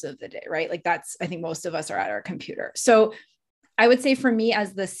computer most of the day, right? Like I think most of us are at our computer. So I would say for me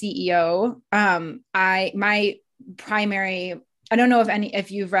as the CEO, my primary, I don't know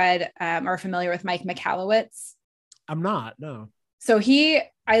if you've read or are familiar with Mike Michalowicz. I'm not, no. So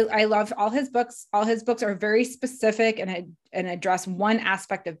I love all his books. All his books are very specific and address one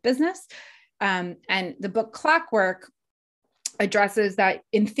aspect of business. And the book Clockwork addresses that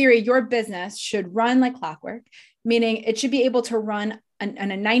in theory, your business should run like clockwork, meaning it should be able to run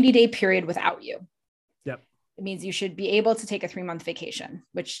in a 90-day period without you. Yep. It means you should be able to take a 3-month vacation,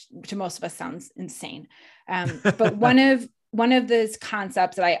 which to most of us sounds insane. But one of those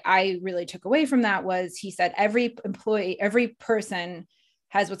concepts that I really took away from that was he said, every person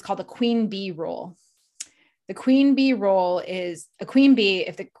has what's called the queen bee rule. The queen bee rule is a queen bee.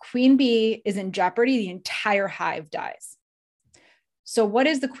 If the queen bee is in jeopardy, the entire hive dies. So what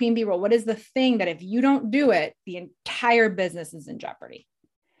is the queen bee rule? What is the thing that if you don't do it, the entire business is in jeopardy?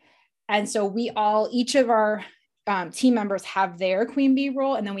 And so each of our team members have their queen bee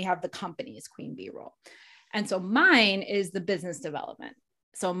role, and then we have the company's queen bee role. And so mine is the business development.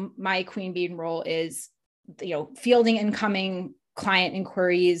 So my queen bee role is, fielding incoming client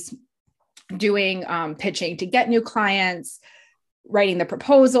inquiries, doing pitching to get new clients, writing the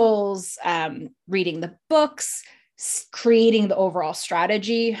proposals, reading the books, creating the overall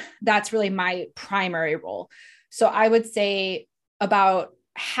strategy. That's really my primary role. So I would say about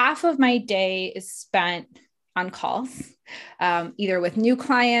half of my day is spent on calls, either with new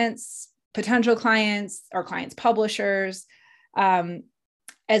clients, potential clients, or clients' publishers,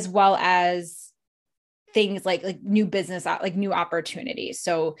 as well as things like new business, like new opportunities.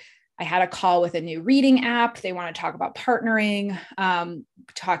 So I had a call with a new reading app. They want to talk about partnering,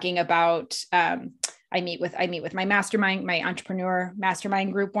 talking about, I meet with my mastermind, my entrepreneur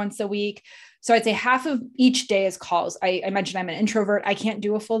mastermind group once a week. So I'd say half of each day is calls. I mentioned I'm an introvert. I can't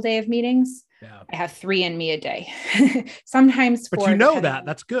do a full day of meetings. Yeah. I have 3 in me a day. Sometimes 4. But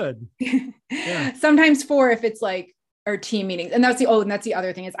that's good. Yeah. Sometimes 4 if it's like our team meetings. And that's the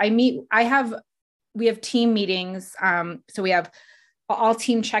other thing is we have team meetings. So we have all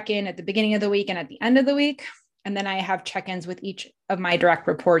team check-in at the beginning of the week and at the end of the week. And then I have check-ins with each of my direct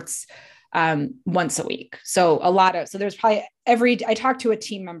reports once a week. So there's probably I talk to a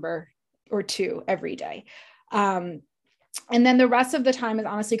team member or 2 every day. And then the rest of the time is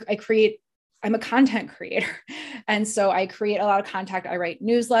honestly, I'm a content creator. And so I create a lot of content. I write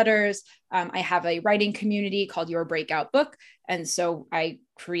newsletters. I have a writing community called Your Breakout Book. And so I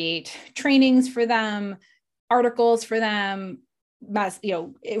create trainings for them, articles for them,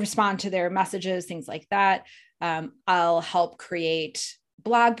 respond to their messages, things like that. I'll help create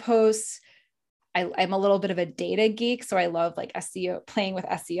blog posts. I'm a little bit of a data geek. So I love like SEO, playing with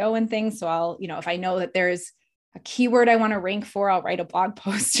SEO and things. So I'll, if I know that there's a keyword I want to rank for, I'll write a blog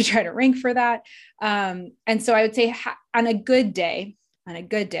post to try to rank for that. And so I would say on a good day,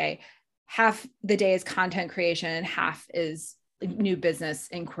 half the day is content creation and half is new business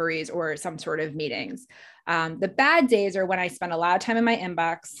inquiries or some sort of meetings. The bad days are when I spend a lot of time in my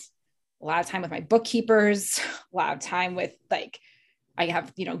inbox, a lot of time with my bookkeepers, a lot of time with I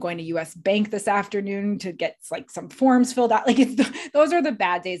have, going to US Bank this afternoon to get like some forms filled out. Like those are the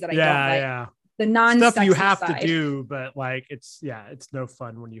bad days that I don't like. Yeah. The stuff you have to do, but it's no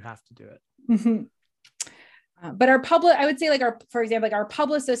fun when you have to do it. Mm-hmm. But our public, I would say like for example, like our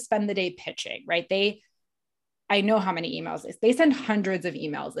publicists spend the day pitching, right? I know how many emails they send hundreds of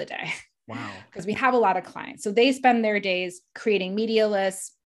emails a day. Wow. Because we have a lot of clients. So they spend their days creating media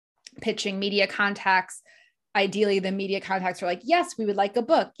lists, pitching media contacts. Ideally, the media contacts are like, yes, we would like a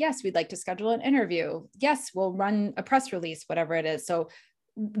book. Yes, we'd like to schedule an interview. Yes, we'll run a press release, whatever it is. So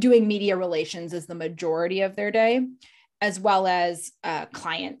doing media relations is the majority of their day, as well as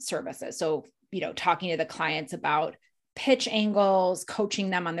client services. So, talking to the clients about pitch angles, coaching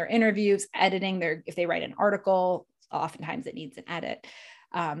them on their interviews, editing if they write an article, oftentimes it needs an edit.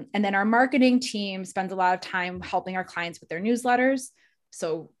 And then our marketing team spends a lot of time helping our clients with their newsletters.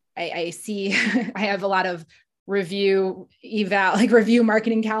 So I see, I have a lot of review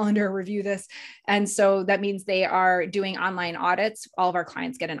marketing calendar, review this. And so that means they are doing online audits. All of our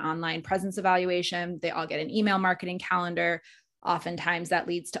clients get an online presence evaluation. They all get an email marketing calendar. Oftentimes that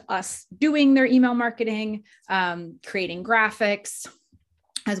leads to us doing their email marketing, creating graphics,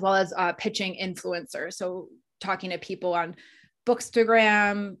 as well as pitching influencers. So talking to people on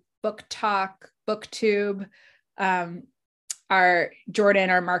Bookstagram, BookTok, BookTube. Our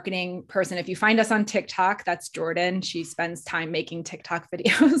marketing person, if you find us on TikTok, that's Jordan. She spends time making TikTok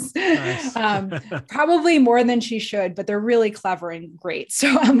videos, nice. Probably more than she should, but they're really clever and great. So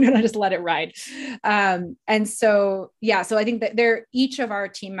I'm going to just let it ride. And so, so I think that each of our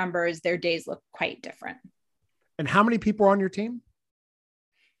team members, their days look quite different. And how many people are on your team?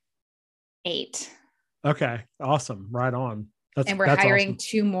 8. Okay. Awesome. Right on. And we're hiring awesome.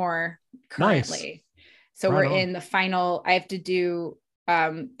 2 more currently. Nice. So we're in the final, I have to do,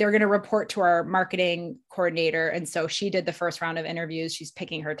 they're going to report to our marketing coordinator. And so she did the first round of interviews. She's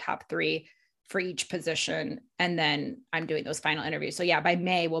picking her top 3 for each position. And then I'm doing those final interviews. So by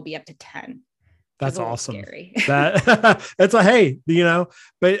May we'll be up to 10. That's awesome. Scary. That's hey,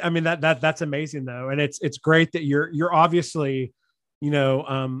 but I mean, that's amazing though. And it's great that you're obviously,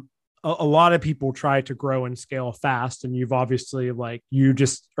 a lot of people try to grow and scale fast, and you've obviously you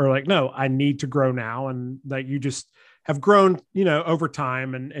just are like, no, I need to grow now. And you just have grown, over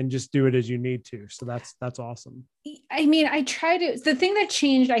time and just do it as you need to. So that's awesome. I mean, the thing that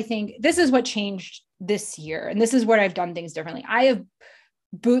changed, I think this is what changed this year. And this is where I've done things differently. I have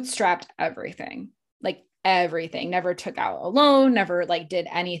bootstrapped everything, never took out a loan, never did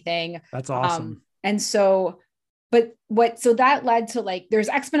anything. That's awesome. And so, so that led to there's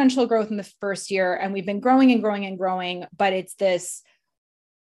exponential growth in the first year, and we've been growing and growing and growing, but it's this,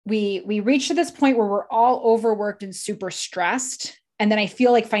 we reached to this point where we're all overworked and super stressed. And then I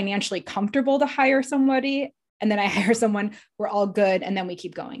feel financially comfortable to hire somebody. And then I hire someone, we're all good. And then we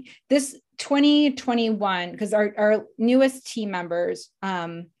keep going. This 2021, because our newest team members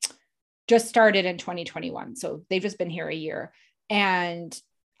just started in 2021. So they've just been here a year. And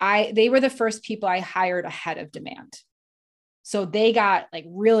they were the first people I hired ahead of demand. So they got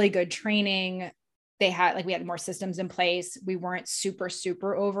really good training. We had more systems in place. We weren't super,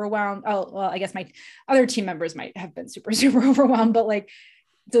 super overwhelmed. Oh, well, I guess my other team members might have been super, super overwhelmed, but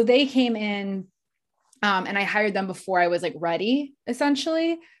so they came in and I hired them before I was ready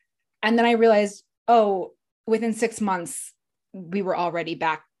essentially. And then I realized, within 6 months, we were already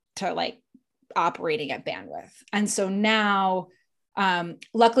back to operating at bandwidth. And so now,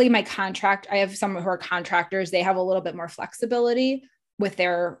 luckily my I have some who are contractors. They have a little bit more flexibility with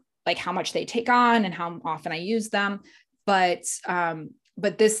their, how much they take on and how often I use them. But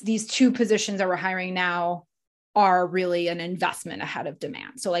these 2 positions that we're hiring now are really an investment ahead of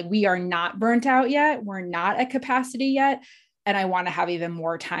demand. So we are not burnt out yet. We're not at capacity yet. And I want to have even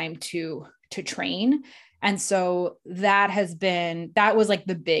more time to train. And so that was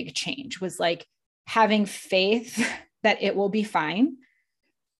the big change, was having faith that it will be fine,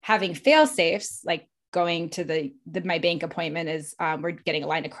 having fail safes, going to my bank appointment is we're getting a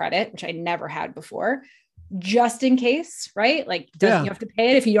line of credit, which I never had before, just in case, right? You have to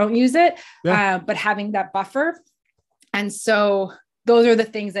pay it if you don't use it, but having that buffer. And so those are the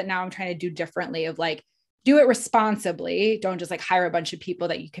things that now I'm trying to do differently, of do it responsibly. Don't just hire a bunch of people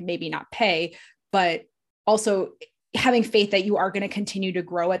that you can maybe not pay, but also having faith that you are going to continue to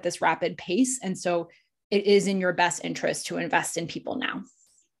grow at this rapid pace. And so it is in your best interest to invest in people now.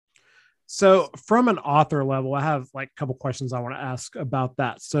 So from an author level, I have a couple questions I want to ask about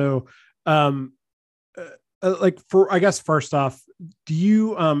that. So, I guess first off,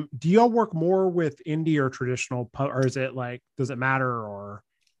 do y'all work more with indie or traditional, or is it does it matter, or?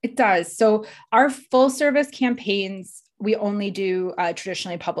 It does. So our full service campaigns, we only do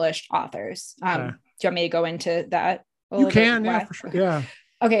traditionally published authors. Okay. Do you want me to go into that? You can, yeah, for sure. Yeah.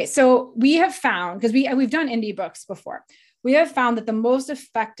 Okay. So we have found, because we've done indie books before, we have found that the most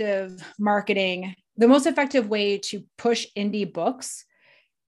effective marketing the most effective way to push indie books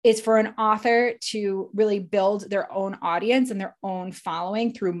is for an author to really build their own audience and their own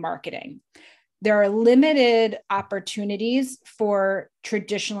following through marketing. There are limited opportunities for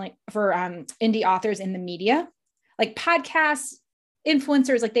indie authors in the media, like podcasts,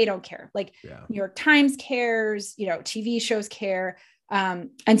 influencers, like they don't care. Like New York Times cares, TV shows care.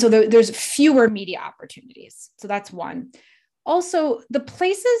 And so there's fewer media opportunities. So that's one. Also, the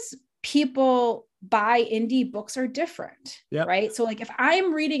places people buy indie books are different, right? So like if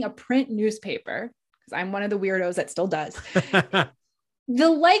I'm reading a print newspaper, because I'm one of the weirdos that still does, the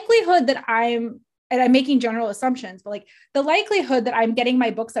likelihood that and I'm making general assumptions, but like the likelihood that I'm getting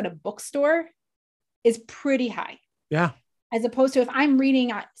my books at a bookstore is pretty high. Yeah. As opposed to if I'm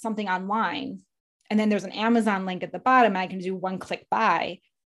reading something online and then there's an Amazon link at the bottom and I can do one click buy,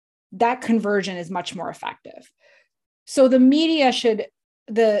 that conversion is much more effective. So the media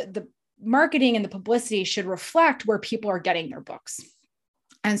the marketing and the publicity should reflect where people are getting their books.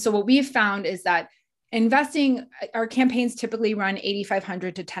 And so what we've found is that our campaigns typically run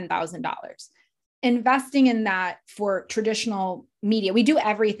 $8,500 to $10,000. Investing in that for traditional media, we do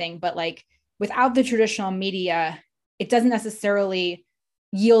everything, but like without the traditional media, it doesn't necessarily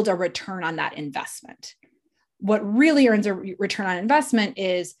yield a return on that investment. What really earns a return on investment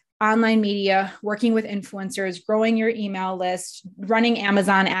is online media, working with influencers, growing your email list, running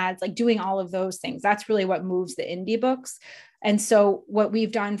Amazon ads, like doing all of those things. That's really what moves the indie books. And so what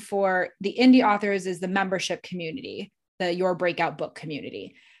we've done for the indie authors is the membership community, the Your Breakout Book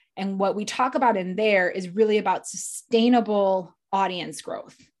community. And what we talk about in there is really about sustainable audience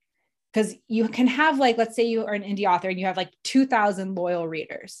growth. Because you can have like, let's say you are an indie author and you have like 2,000 loyal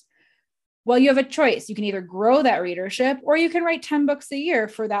readers. Well, you have a choice. You can either grow that readership or you can write 10 books a year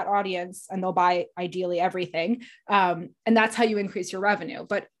for that audience and they'll buy ideally everything. And that's how you increase your revenue.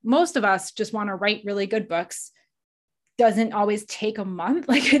 But most of us just want to write really good books. Doesn't always take a month.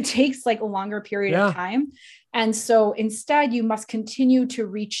 Like it takes like a longer period of time. And so instead you must continue to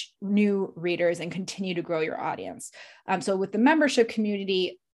reach new readers and continue to grow your audience. So with the membership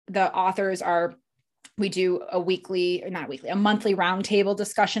community, the authors we do a monthly roundtable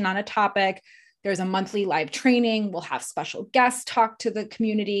discussion on a topic. There's a monthly live training. We'll have special guests talk to the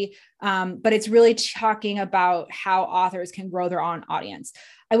community. But it's really talking about how authors can grow their own audience.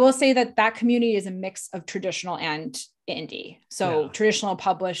 I will say that community is a mix of traditional and indie. So traditionally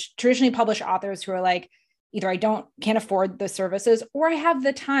published authors who are like, either I can't afford the services or I have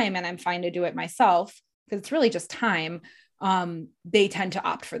the time and I'm fine to do it myself because it's really just time. They tend to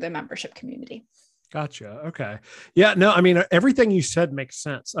opt for the membership community. Gotcha. Okay. Yeah, no, I mean, everything you said makes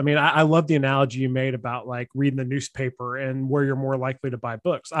sense. I mean, I love the analogy you made about like reading the newspaper and where you're more likely to buy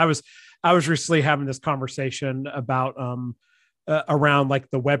books. I was recently having this conversation about, around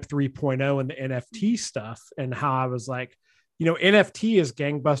like the web 3.0 and the NFT stuff and how I was like, NFT is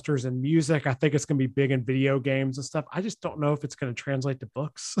gangbusters in music. I think it's going to be big in video games and stuff. I just don't know if it's going to translate to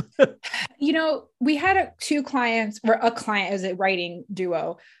books. We had two clients, or a client as a writing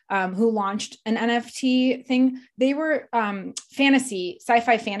duo, who launched an NFT thing. They were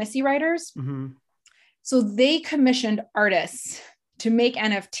sci-fi fantasy writers. Mm-hmm. So they commissioned artists to make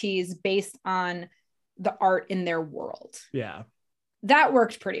NFTs based on the art in their world. Yeah. That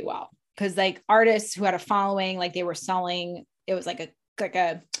worked pretty well because like artists who had a following, like they were selling, it was like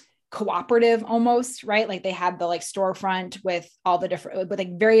a cooperative almost, right? Like they had the like storefront with all the with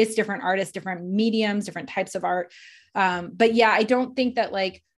like various different artists, different mediums, different types of art. But yeah, I don't think that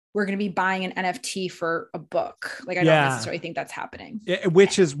like we're going to be buying an NFT for a book. Like I don't necessarily think that's happening.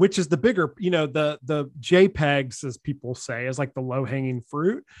 Which is the bigger, the JPEGs, as people say, is like the low hanging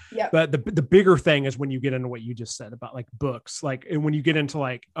fruit. Yeah. But the bigger thing is when you get into what you just said about like books, like and when you get into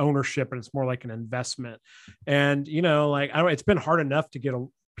like ownership and it's more like an investment. And it's been hard enough to get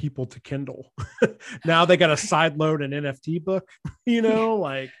people to Kindle. Now they got to sideload an NFT book.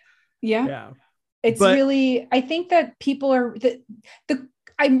 It's really, I think that people are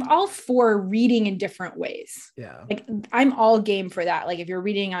I'm all for reading in different ways. Yeah. Like I'm all game for that. Like if you're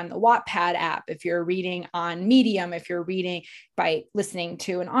reading on the Wattpad app, if you're reading on Medium, if you're reading by listening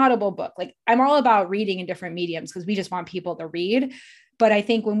to an Audible book, like I'm all about reading in different mediums because we just want people to read. But I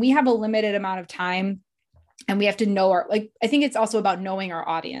think when we have a limited amount of time and we have to know I think it's also about knowing our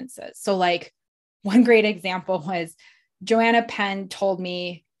audiences. So like one great example was Joanna Penn told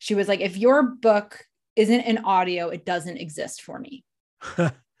me, she was like, if your book isn't an audio, it doesn't exist for me.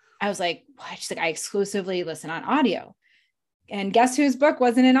 I was like, what? She's like, I exclusively listen on audio. And guess whose book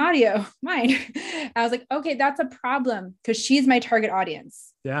wasn't an audio? Mine. I was like, okay, that's a problem because she's my target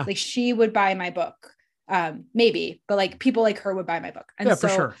audience. Yeah. Like she would buy my book. Maybe, but like people like her would buy my book. And for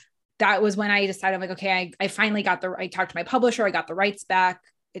sure. that was when I decided, I'm like, okay, I finally I talked to my publisher, I got the rights back.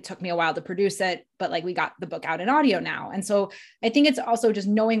 It took me a while to produce it, but like we got the book out in audio now. And so I think it's also just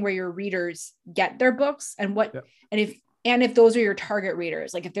knowing where your readers get their books and what, and if those are your target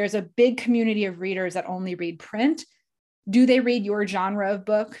readers, like if there's a big community of readers that only read print, do they read your genre of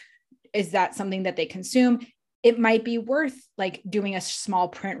book? Is that something that they consume? It might be worth like doing a small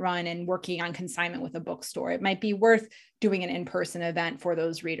print run and working on consignment with a bookstore. It might be worth doing an in-person event for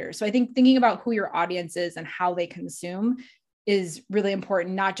those readers. So I think thinking about who your audience is and how they consume is really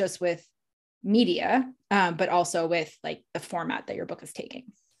important, not just with media, but also with like the format that your book is taking.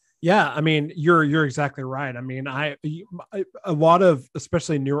 Yeah, I mean, you're exactly right. I mean, a lot of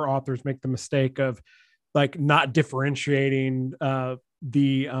especially newer authors make the mistake of like not differentiating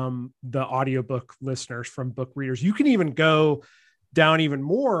the audiobook listeners from book readers. You can even go down even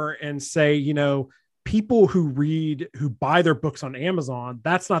more and say, you know, people who buy their books on Amazon,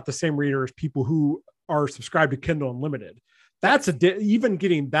 that's not the same reader as people who are subscribed to Kindle Unlimited. That's even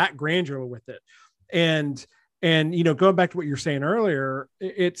getting that granular with it. And, you know, going back to what you're saying earlier,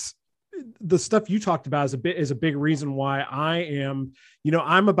 it's the stuff you talked about is a big reason why I am, you know,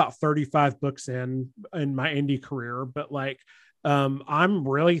 I'm about 35 books in my indie career, but like, I'm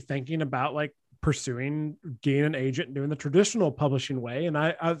really thinking about like pursuing getting an agent and doing the traditional publishing way. And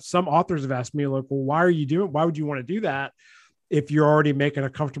some authors have asked me like, well, why would you want to do that if you're already making a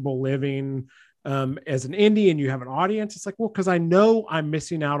comfortable living as an indie and you have an audience? It's like, well, because I know I'm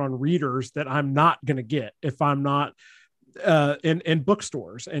missing out on readers that I'm not going to get if I'm not in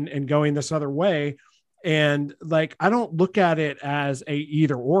bookstores and going this other way. And like, I don't look at it as a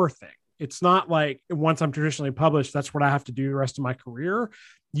either or thing. It's not like once I'm traditionally published, that's what I have to do the rest of my career.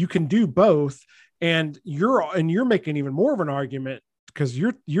 You can do both. And you're making even more of an argument because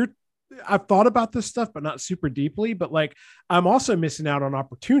I've thought about this stuff, but not super deeply, but like, I'm also missing out on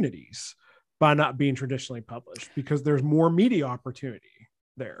opportunities by not being traditionally published because there's more media opportunity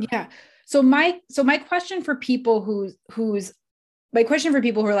there. Yeah. So my question for people who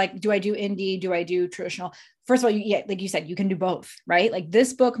are like, do I do indie? Do I do traditional? First of all, like you said, you can do both, right? Like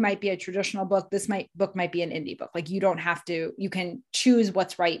this book might be a traditional book. Book might be an indie book. Like you don't have to, you can choose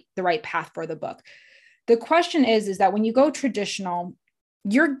what's right, the right path for the book. The question is that when you go traditional,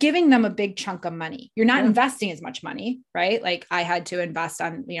 you're giving them a big chunk of money. You're not investing as much money, right? Like I had to invest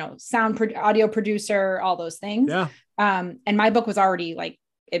on, you know, audio producer, all those things. Yeah. And my book was already like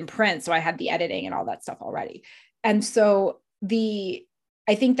in print. So I had the editing and all that stuff already. And so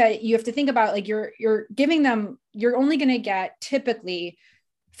I think that you have to think about like you're giving them, you're only going to get typically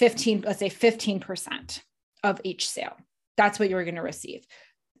 15% of each sale. That's what you're going to receive.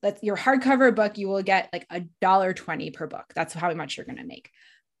 That's your hardcover book. You will get like $1.20 per book. That's how much you're going to make.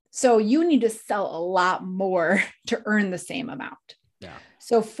 So you need to sell a lot more to earn the same amount. Yeah.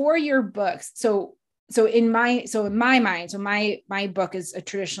 So for your books, so in my mind, my book is a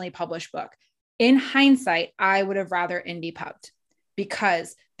traditionally published book. In hindsight, I would have rather indie pubbed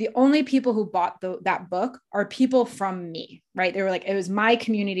because the only people who bought that book are people from me, right? They were like, it was my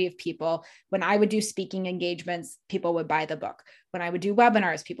community of people. When I would do speaking engagements, people would buy the book. When I would do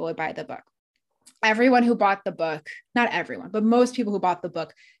webinars, people would buy the book. Everyone who bought the book, not everyone, but most people who bought the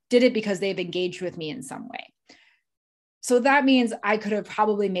book did it because they've engaged with me in some way. So that means I could have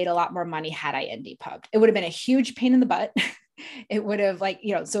probably made a lot more money had I indie pubbed. It would have been a huge pain in the butt. It would have like,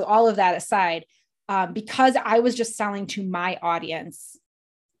 you know, so all of that aside, because I was just selling to my audience,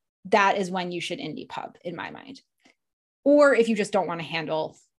 that is when you should indie pub in my mind. Or if you just don't want to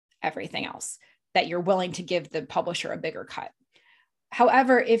handle everything else, that you're willing to give the publisher a bigger cut.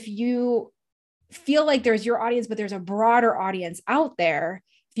 However, if you feel like there's your audience, but there's a broader audience out there,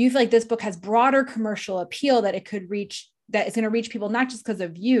 if you feel like this book has broader commercial appeal that it could reach, that it's going to reach people, not just because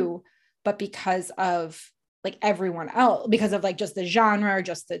of you, but because of like everyone else, because of like just the genre or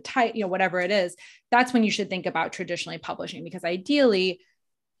just the type, you know, whatever it is, that's when you should think about traditionally publishing, because ideally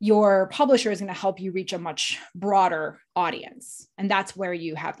your publisher is going to help you reach a much broader audience. And that's where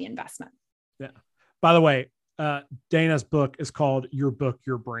you have the investment. Yeah. By the way, Dana's book is called Your Book,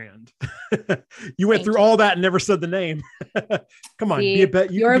 Your Brand. You went through all that and never said the name. Come on. Your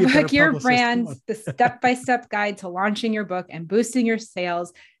Book, Your Brand, the step-by-step guide to launching your book and boosting your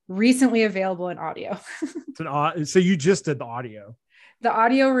sales, recently available in audio. So you just did the audio. The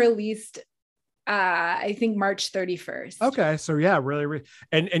audio released, I think March 31st. Okay. So yeah, really.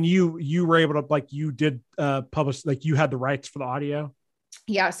 And you were able to, like, you did publish, like you had the rights for the audio.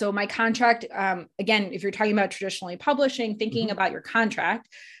 Yeah. So my contract, again, if you're talking about traditionally publishing, thinking about your contract,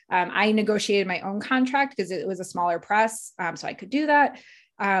 I negotiated my own contract because it was a smaller press. So I could do that.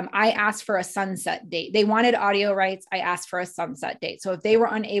 I asked for a sunset date. They wanted audio rights. I asked for a sunset date. So if they were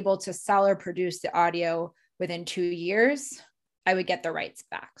unable to sell or produce the audio within 2 years, I would get the rights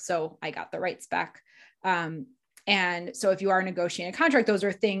back. So I got the rights back. And so if you are negotiating a contract, those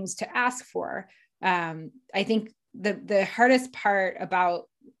are things to ask for. I think the hardest part about,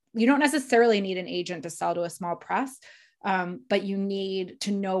 you don't necessarily need an agent to sell to a small press, but you need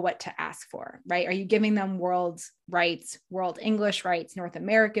to know what to ask for, right? Are you giving them world rights, world English rights, North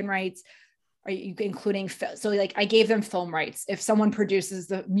American rights? Are you including, so like I gave them film rights. If someone produces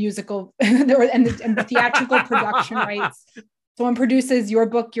the musical and the theatrical production rights, someone produces your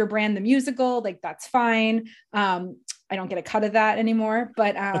book, your brand, the musical, like that's fine. I don't get a cut of that anymore,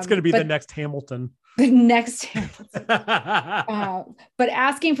 but that's going to be the next Hamilton. The next Hamilton. But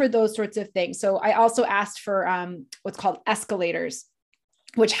asking for those sorts of things. So I also asked for what's called escalators,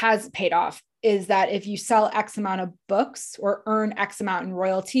 which has paid off, is that if you sell X amount of books or earn X amount in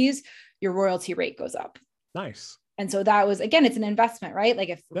royalties, your royalty rate goes up. Nice. And so that was, again, it's an investment, right? Like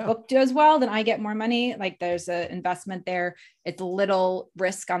if the book does well, then I get more money. Like there's an investment there. It's a little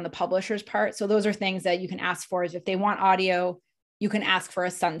risk on the publisher's part. So those are things that you can ask for. Is if they want audio, you can ask for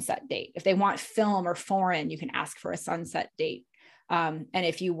a sunset date. If they want film or foreign, you can ask for a sunset date. And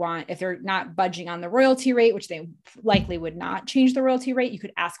if they're not budging on the royalty rate, which they likely would not change the royalty rate, you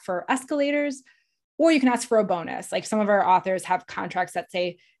could ask for escalators, or you can ask for a bonus. Like some of our authors have contracts that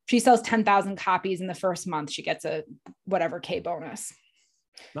say, she sells 10,000 copies in the first month, she gets a whatever K bonus.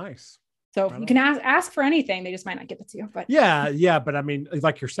 Nice. So you can ask for anything. They just might not give it to you, but yeah. But I mean,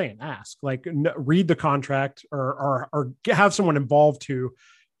 like you're saying, ask, like read the contract or have someone involved who,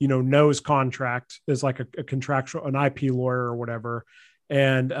 knows contract is like a contractual, an IP lawyer or whatever.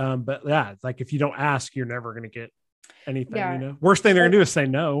 And, but yeah, like if you don't ask, you're never going to get anything, worst thing they're gonna do is say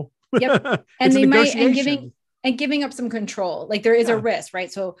no. Yep. And they might, and giving up some control. Like there is a risk,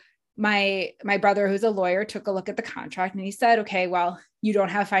 right? So my brother, who's a lawyer, took a look at the contract and he said, okay, well, you don't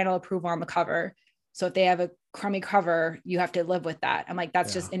have final approval on the cover. So if they have a crummy cover, you have to live with that. I'm like,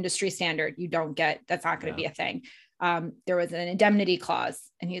 that's just industry standard. You don't get, that's not going to be a thing. There was an indemnity clause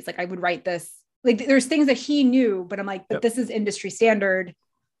and he's like, I would write this. Like there's things that he knew, but I'm like, but this is industry standard.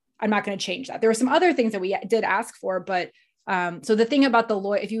 I'm not going to change that. There were some other things that we did ask for, but so the thing about the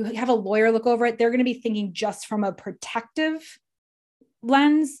lawyer, if you have a lawyer look over it, they're going to be thinking just from a protective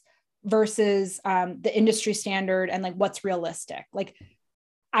lens versus the industry standard and like what's realistic. Like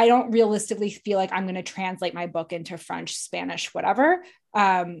I don't realistically feel like I'm going to translate my book into French, Spanish, whatever.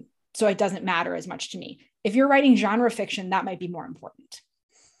 So it doesn't matter as much to me. If you're writing genre fiction, that might be more important.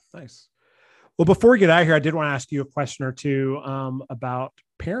 Nice. Well, before we get out of here, I did want to ask you a question or two about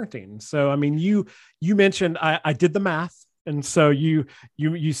parenting. So, I mean, you mentioned, I did the math. And so you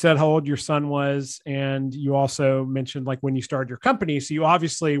said how old your son was, and you also mentioned like when you started your company. So you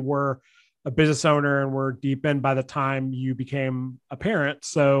obviously were a business owner and were deep in by the time you became a parent.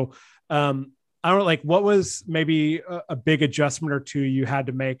 So I don't know, like what was maybe a big adjustment or two you had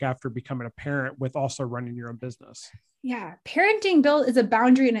to make after becoming a parent with also running your own business? Yeah. Parenting is a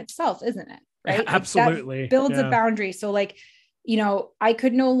boundary in itself, isn't it? Right. Absolutely. That builds a boundary. So like, I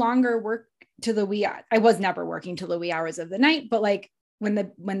could no longer work to the wee. I was never working till the wee hours of the night, but like when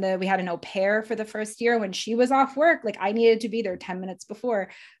we had an au pair for the first year, when she was off work, like I needed to be there 10 minutes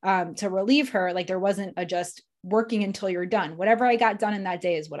before to relieve her. Like there wasn't a just working until you're done. Whatever I got done in that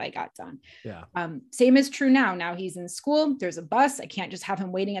day is what I got done. Yeah. Same is true now. Now he's in school. There's a bus. I can't just have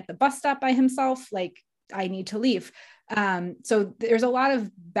him waiting at the bus stop by himself. Like I need to leave. So there's a lot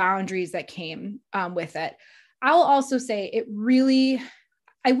of boundaries that came with it. I'll also say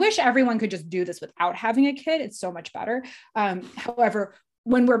I wish everyone could just do this without having a kid. It's so much better. However,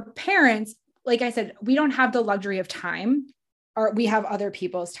 when we're parents, like I said, we don't have the luxury of time, or we have other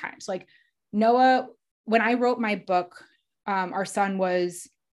people's time. So like Noah, when I wrote my book, our son was,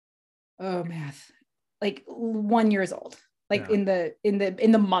 like 1 year old, like in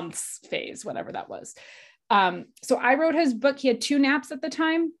the months phase, whatever that was. So I wrote his book. He had 2 naps at the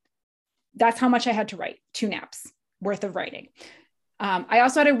time. That's how much I had to write, 2 naps worth of writing. I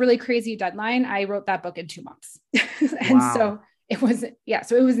also had a really crazy deadline. I wrote that book in 2 months. And so it was,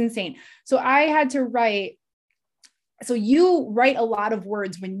 so it was insane. So I had to write. So you write a lot of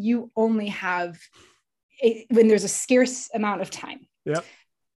words when you only have, when there's a scarce amount of time. Yep.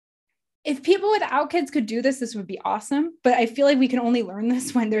 If people without kids could do this, this would be awesome. But I feel like we can only learn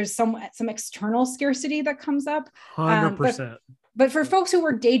this when there's some external scarcity that comes up. 100%. But for folks who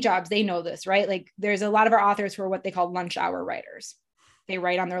work day jobs, they know this, right? Like there's a lot of our authors who are what they call lunch hour writers. They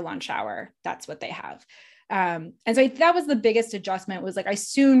write on their lunch hour. That's what they have. And so that was the biggest adjustment, was like, I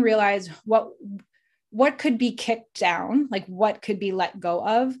soon realized what could be kicked down, like what could be let go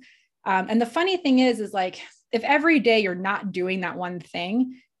of. And the funny thing is like, if every day you're not doing that one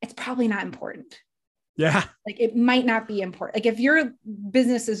thing, it's probably not important. Yeah. Like it might not be important. Like if your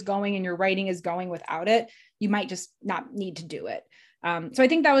business is going and your writing is going without it, you might just not need to do it. So I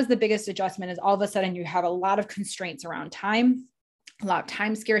think that was the biggest adjustment, is all of a sudden you have a lot of constraints around time, a lot of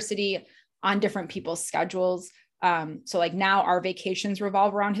time scarcity on different people's schedules. So like now our vacations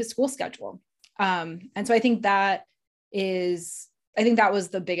revolve around his school schedule. And so I think that was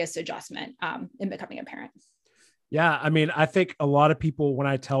the biggest adjustment in becoming a parent. Yeah. I mean, I think a lot of people, when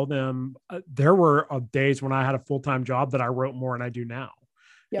I tell them, there were days when I had a full-time job that I wrote more than I do now.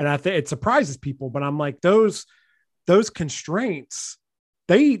 Yep. And I think it surprises people, but I'm like, those constraints,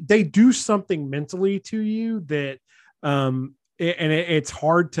 they do something mentally to you that, it's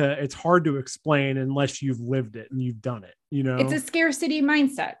hard to explain unless you've lived it and you've done it, you know. It's a scarcity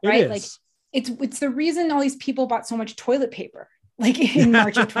mindset, right? Like it's the reason all these people bought so much toilet paper, like in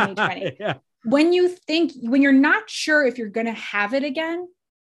March of 2020. Yeah. When you're not sure if you're going to have it again,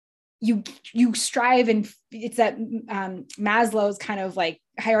 you strive, and it's that Maslow's kind of like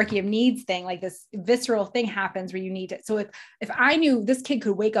hierarchy of needs thing, like this visceral thing happens where you need it. So if I knew this kid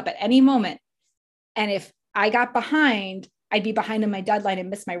could wake up at any moment, and if I got behind, I'd be behind on my deadline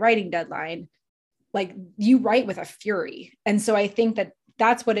and miss my writing deadline. Like, you write with a fury. And so I think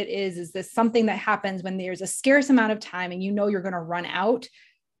that's what it is this something that happens when there's a scarce amount of time and you know you're going to run out.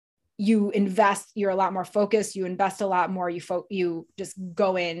 You invest, you're a lot more focused, you invest a lot more, you just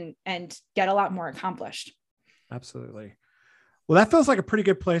go in and get a lot more accomplished. Absolutely. Well, that feels like a pretty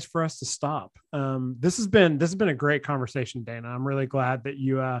good place for us to stop. This has been a great conversation, Dana. I'm really glad that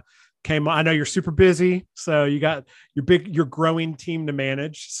you came on. I know you're super busy, so you got your growing team to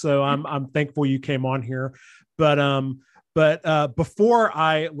manage. So I'm thankful you came on here. But before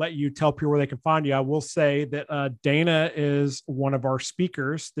I let you tell people where they can find you, I will say that Dana is one of our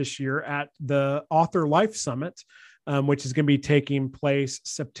speakers this year at the Author Life Summit, which is going to be taking place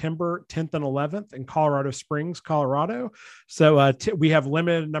September 10th and 11th in Colorado Springs, Colorado. So we have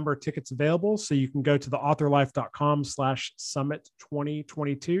limited number of tickets available. So you can go to theauthorlife.com/summit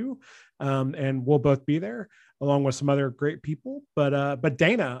 2022, and we'll both be there, along with some other great people. But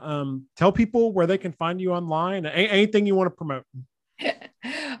Dana, tell people where they can find you online, anything you want to promote.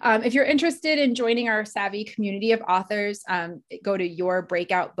 If you're interested in joining our savvy community of authors, go to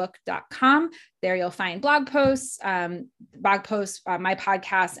yourbreakoutbook.com. There you'll find blog posts, my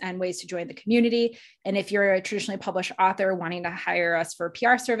podcast, and ways to join the community. And if you're a traditionally published author wanting to hire us for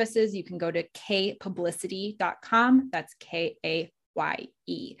PR services, you can go to kpublicity.com. That's KAYE.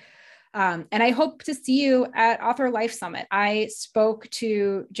 And I hope to see you at Author Life Summit. I spoke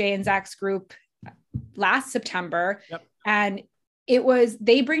to Jay and Zach's group last September, yep. And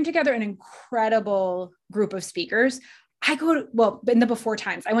they bring together an incredible group of speakers. In the before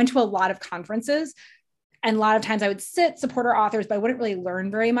times, I went to a lot of conferences, and a lot of times I would support our authors, but I wouldn't really learn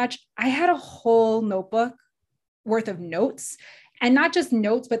very much. I had a whole notebook worth of notes, and not just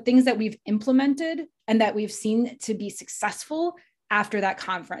notes, but things that we've implemented and that we've seen to be successful after that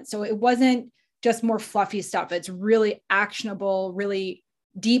conference. So it wasn't just more fluffy stuff. It's really actionable, really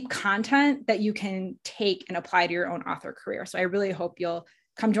deep content that you can take and apply to your own author career. So I really hope you'll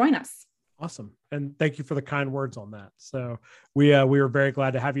come join us. Awesome. And thank you for the kind words on that. So we were very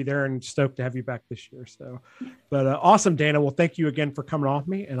glad to have you there and stoked to have you back this year. So, but awesome, Dana. Well, thank you again for coming on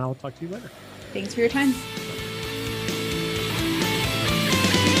me, and I'll talk to you later. Thanks for your time.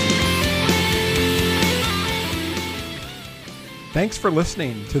 Thanks for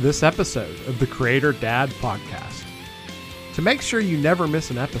listening to this episode of the Creator Dad Podcast. To make sure you never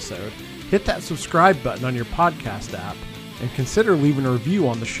miss an episode, hit that subscribe button on your podcast app and consider leaving a review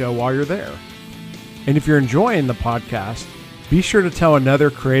on the show while you're there. And if you're enjoying the podcast, be sure to tell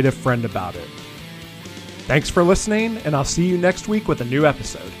another creative friend about it. Thanks for listening, and I'll see you next week with a new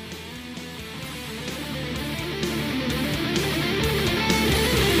episode.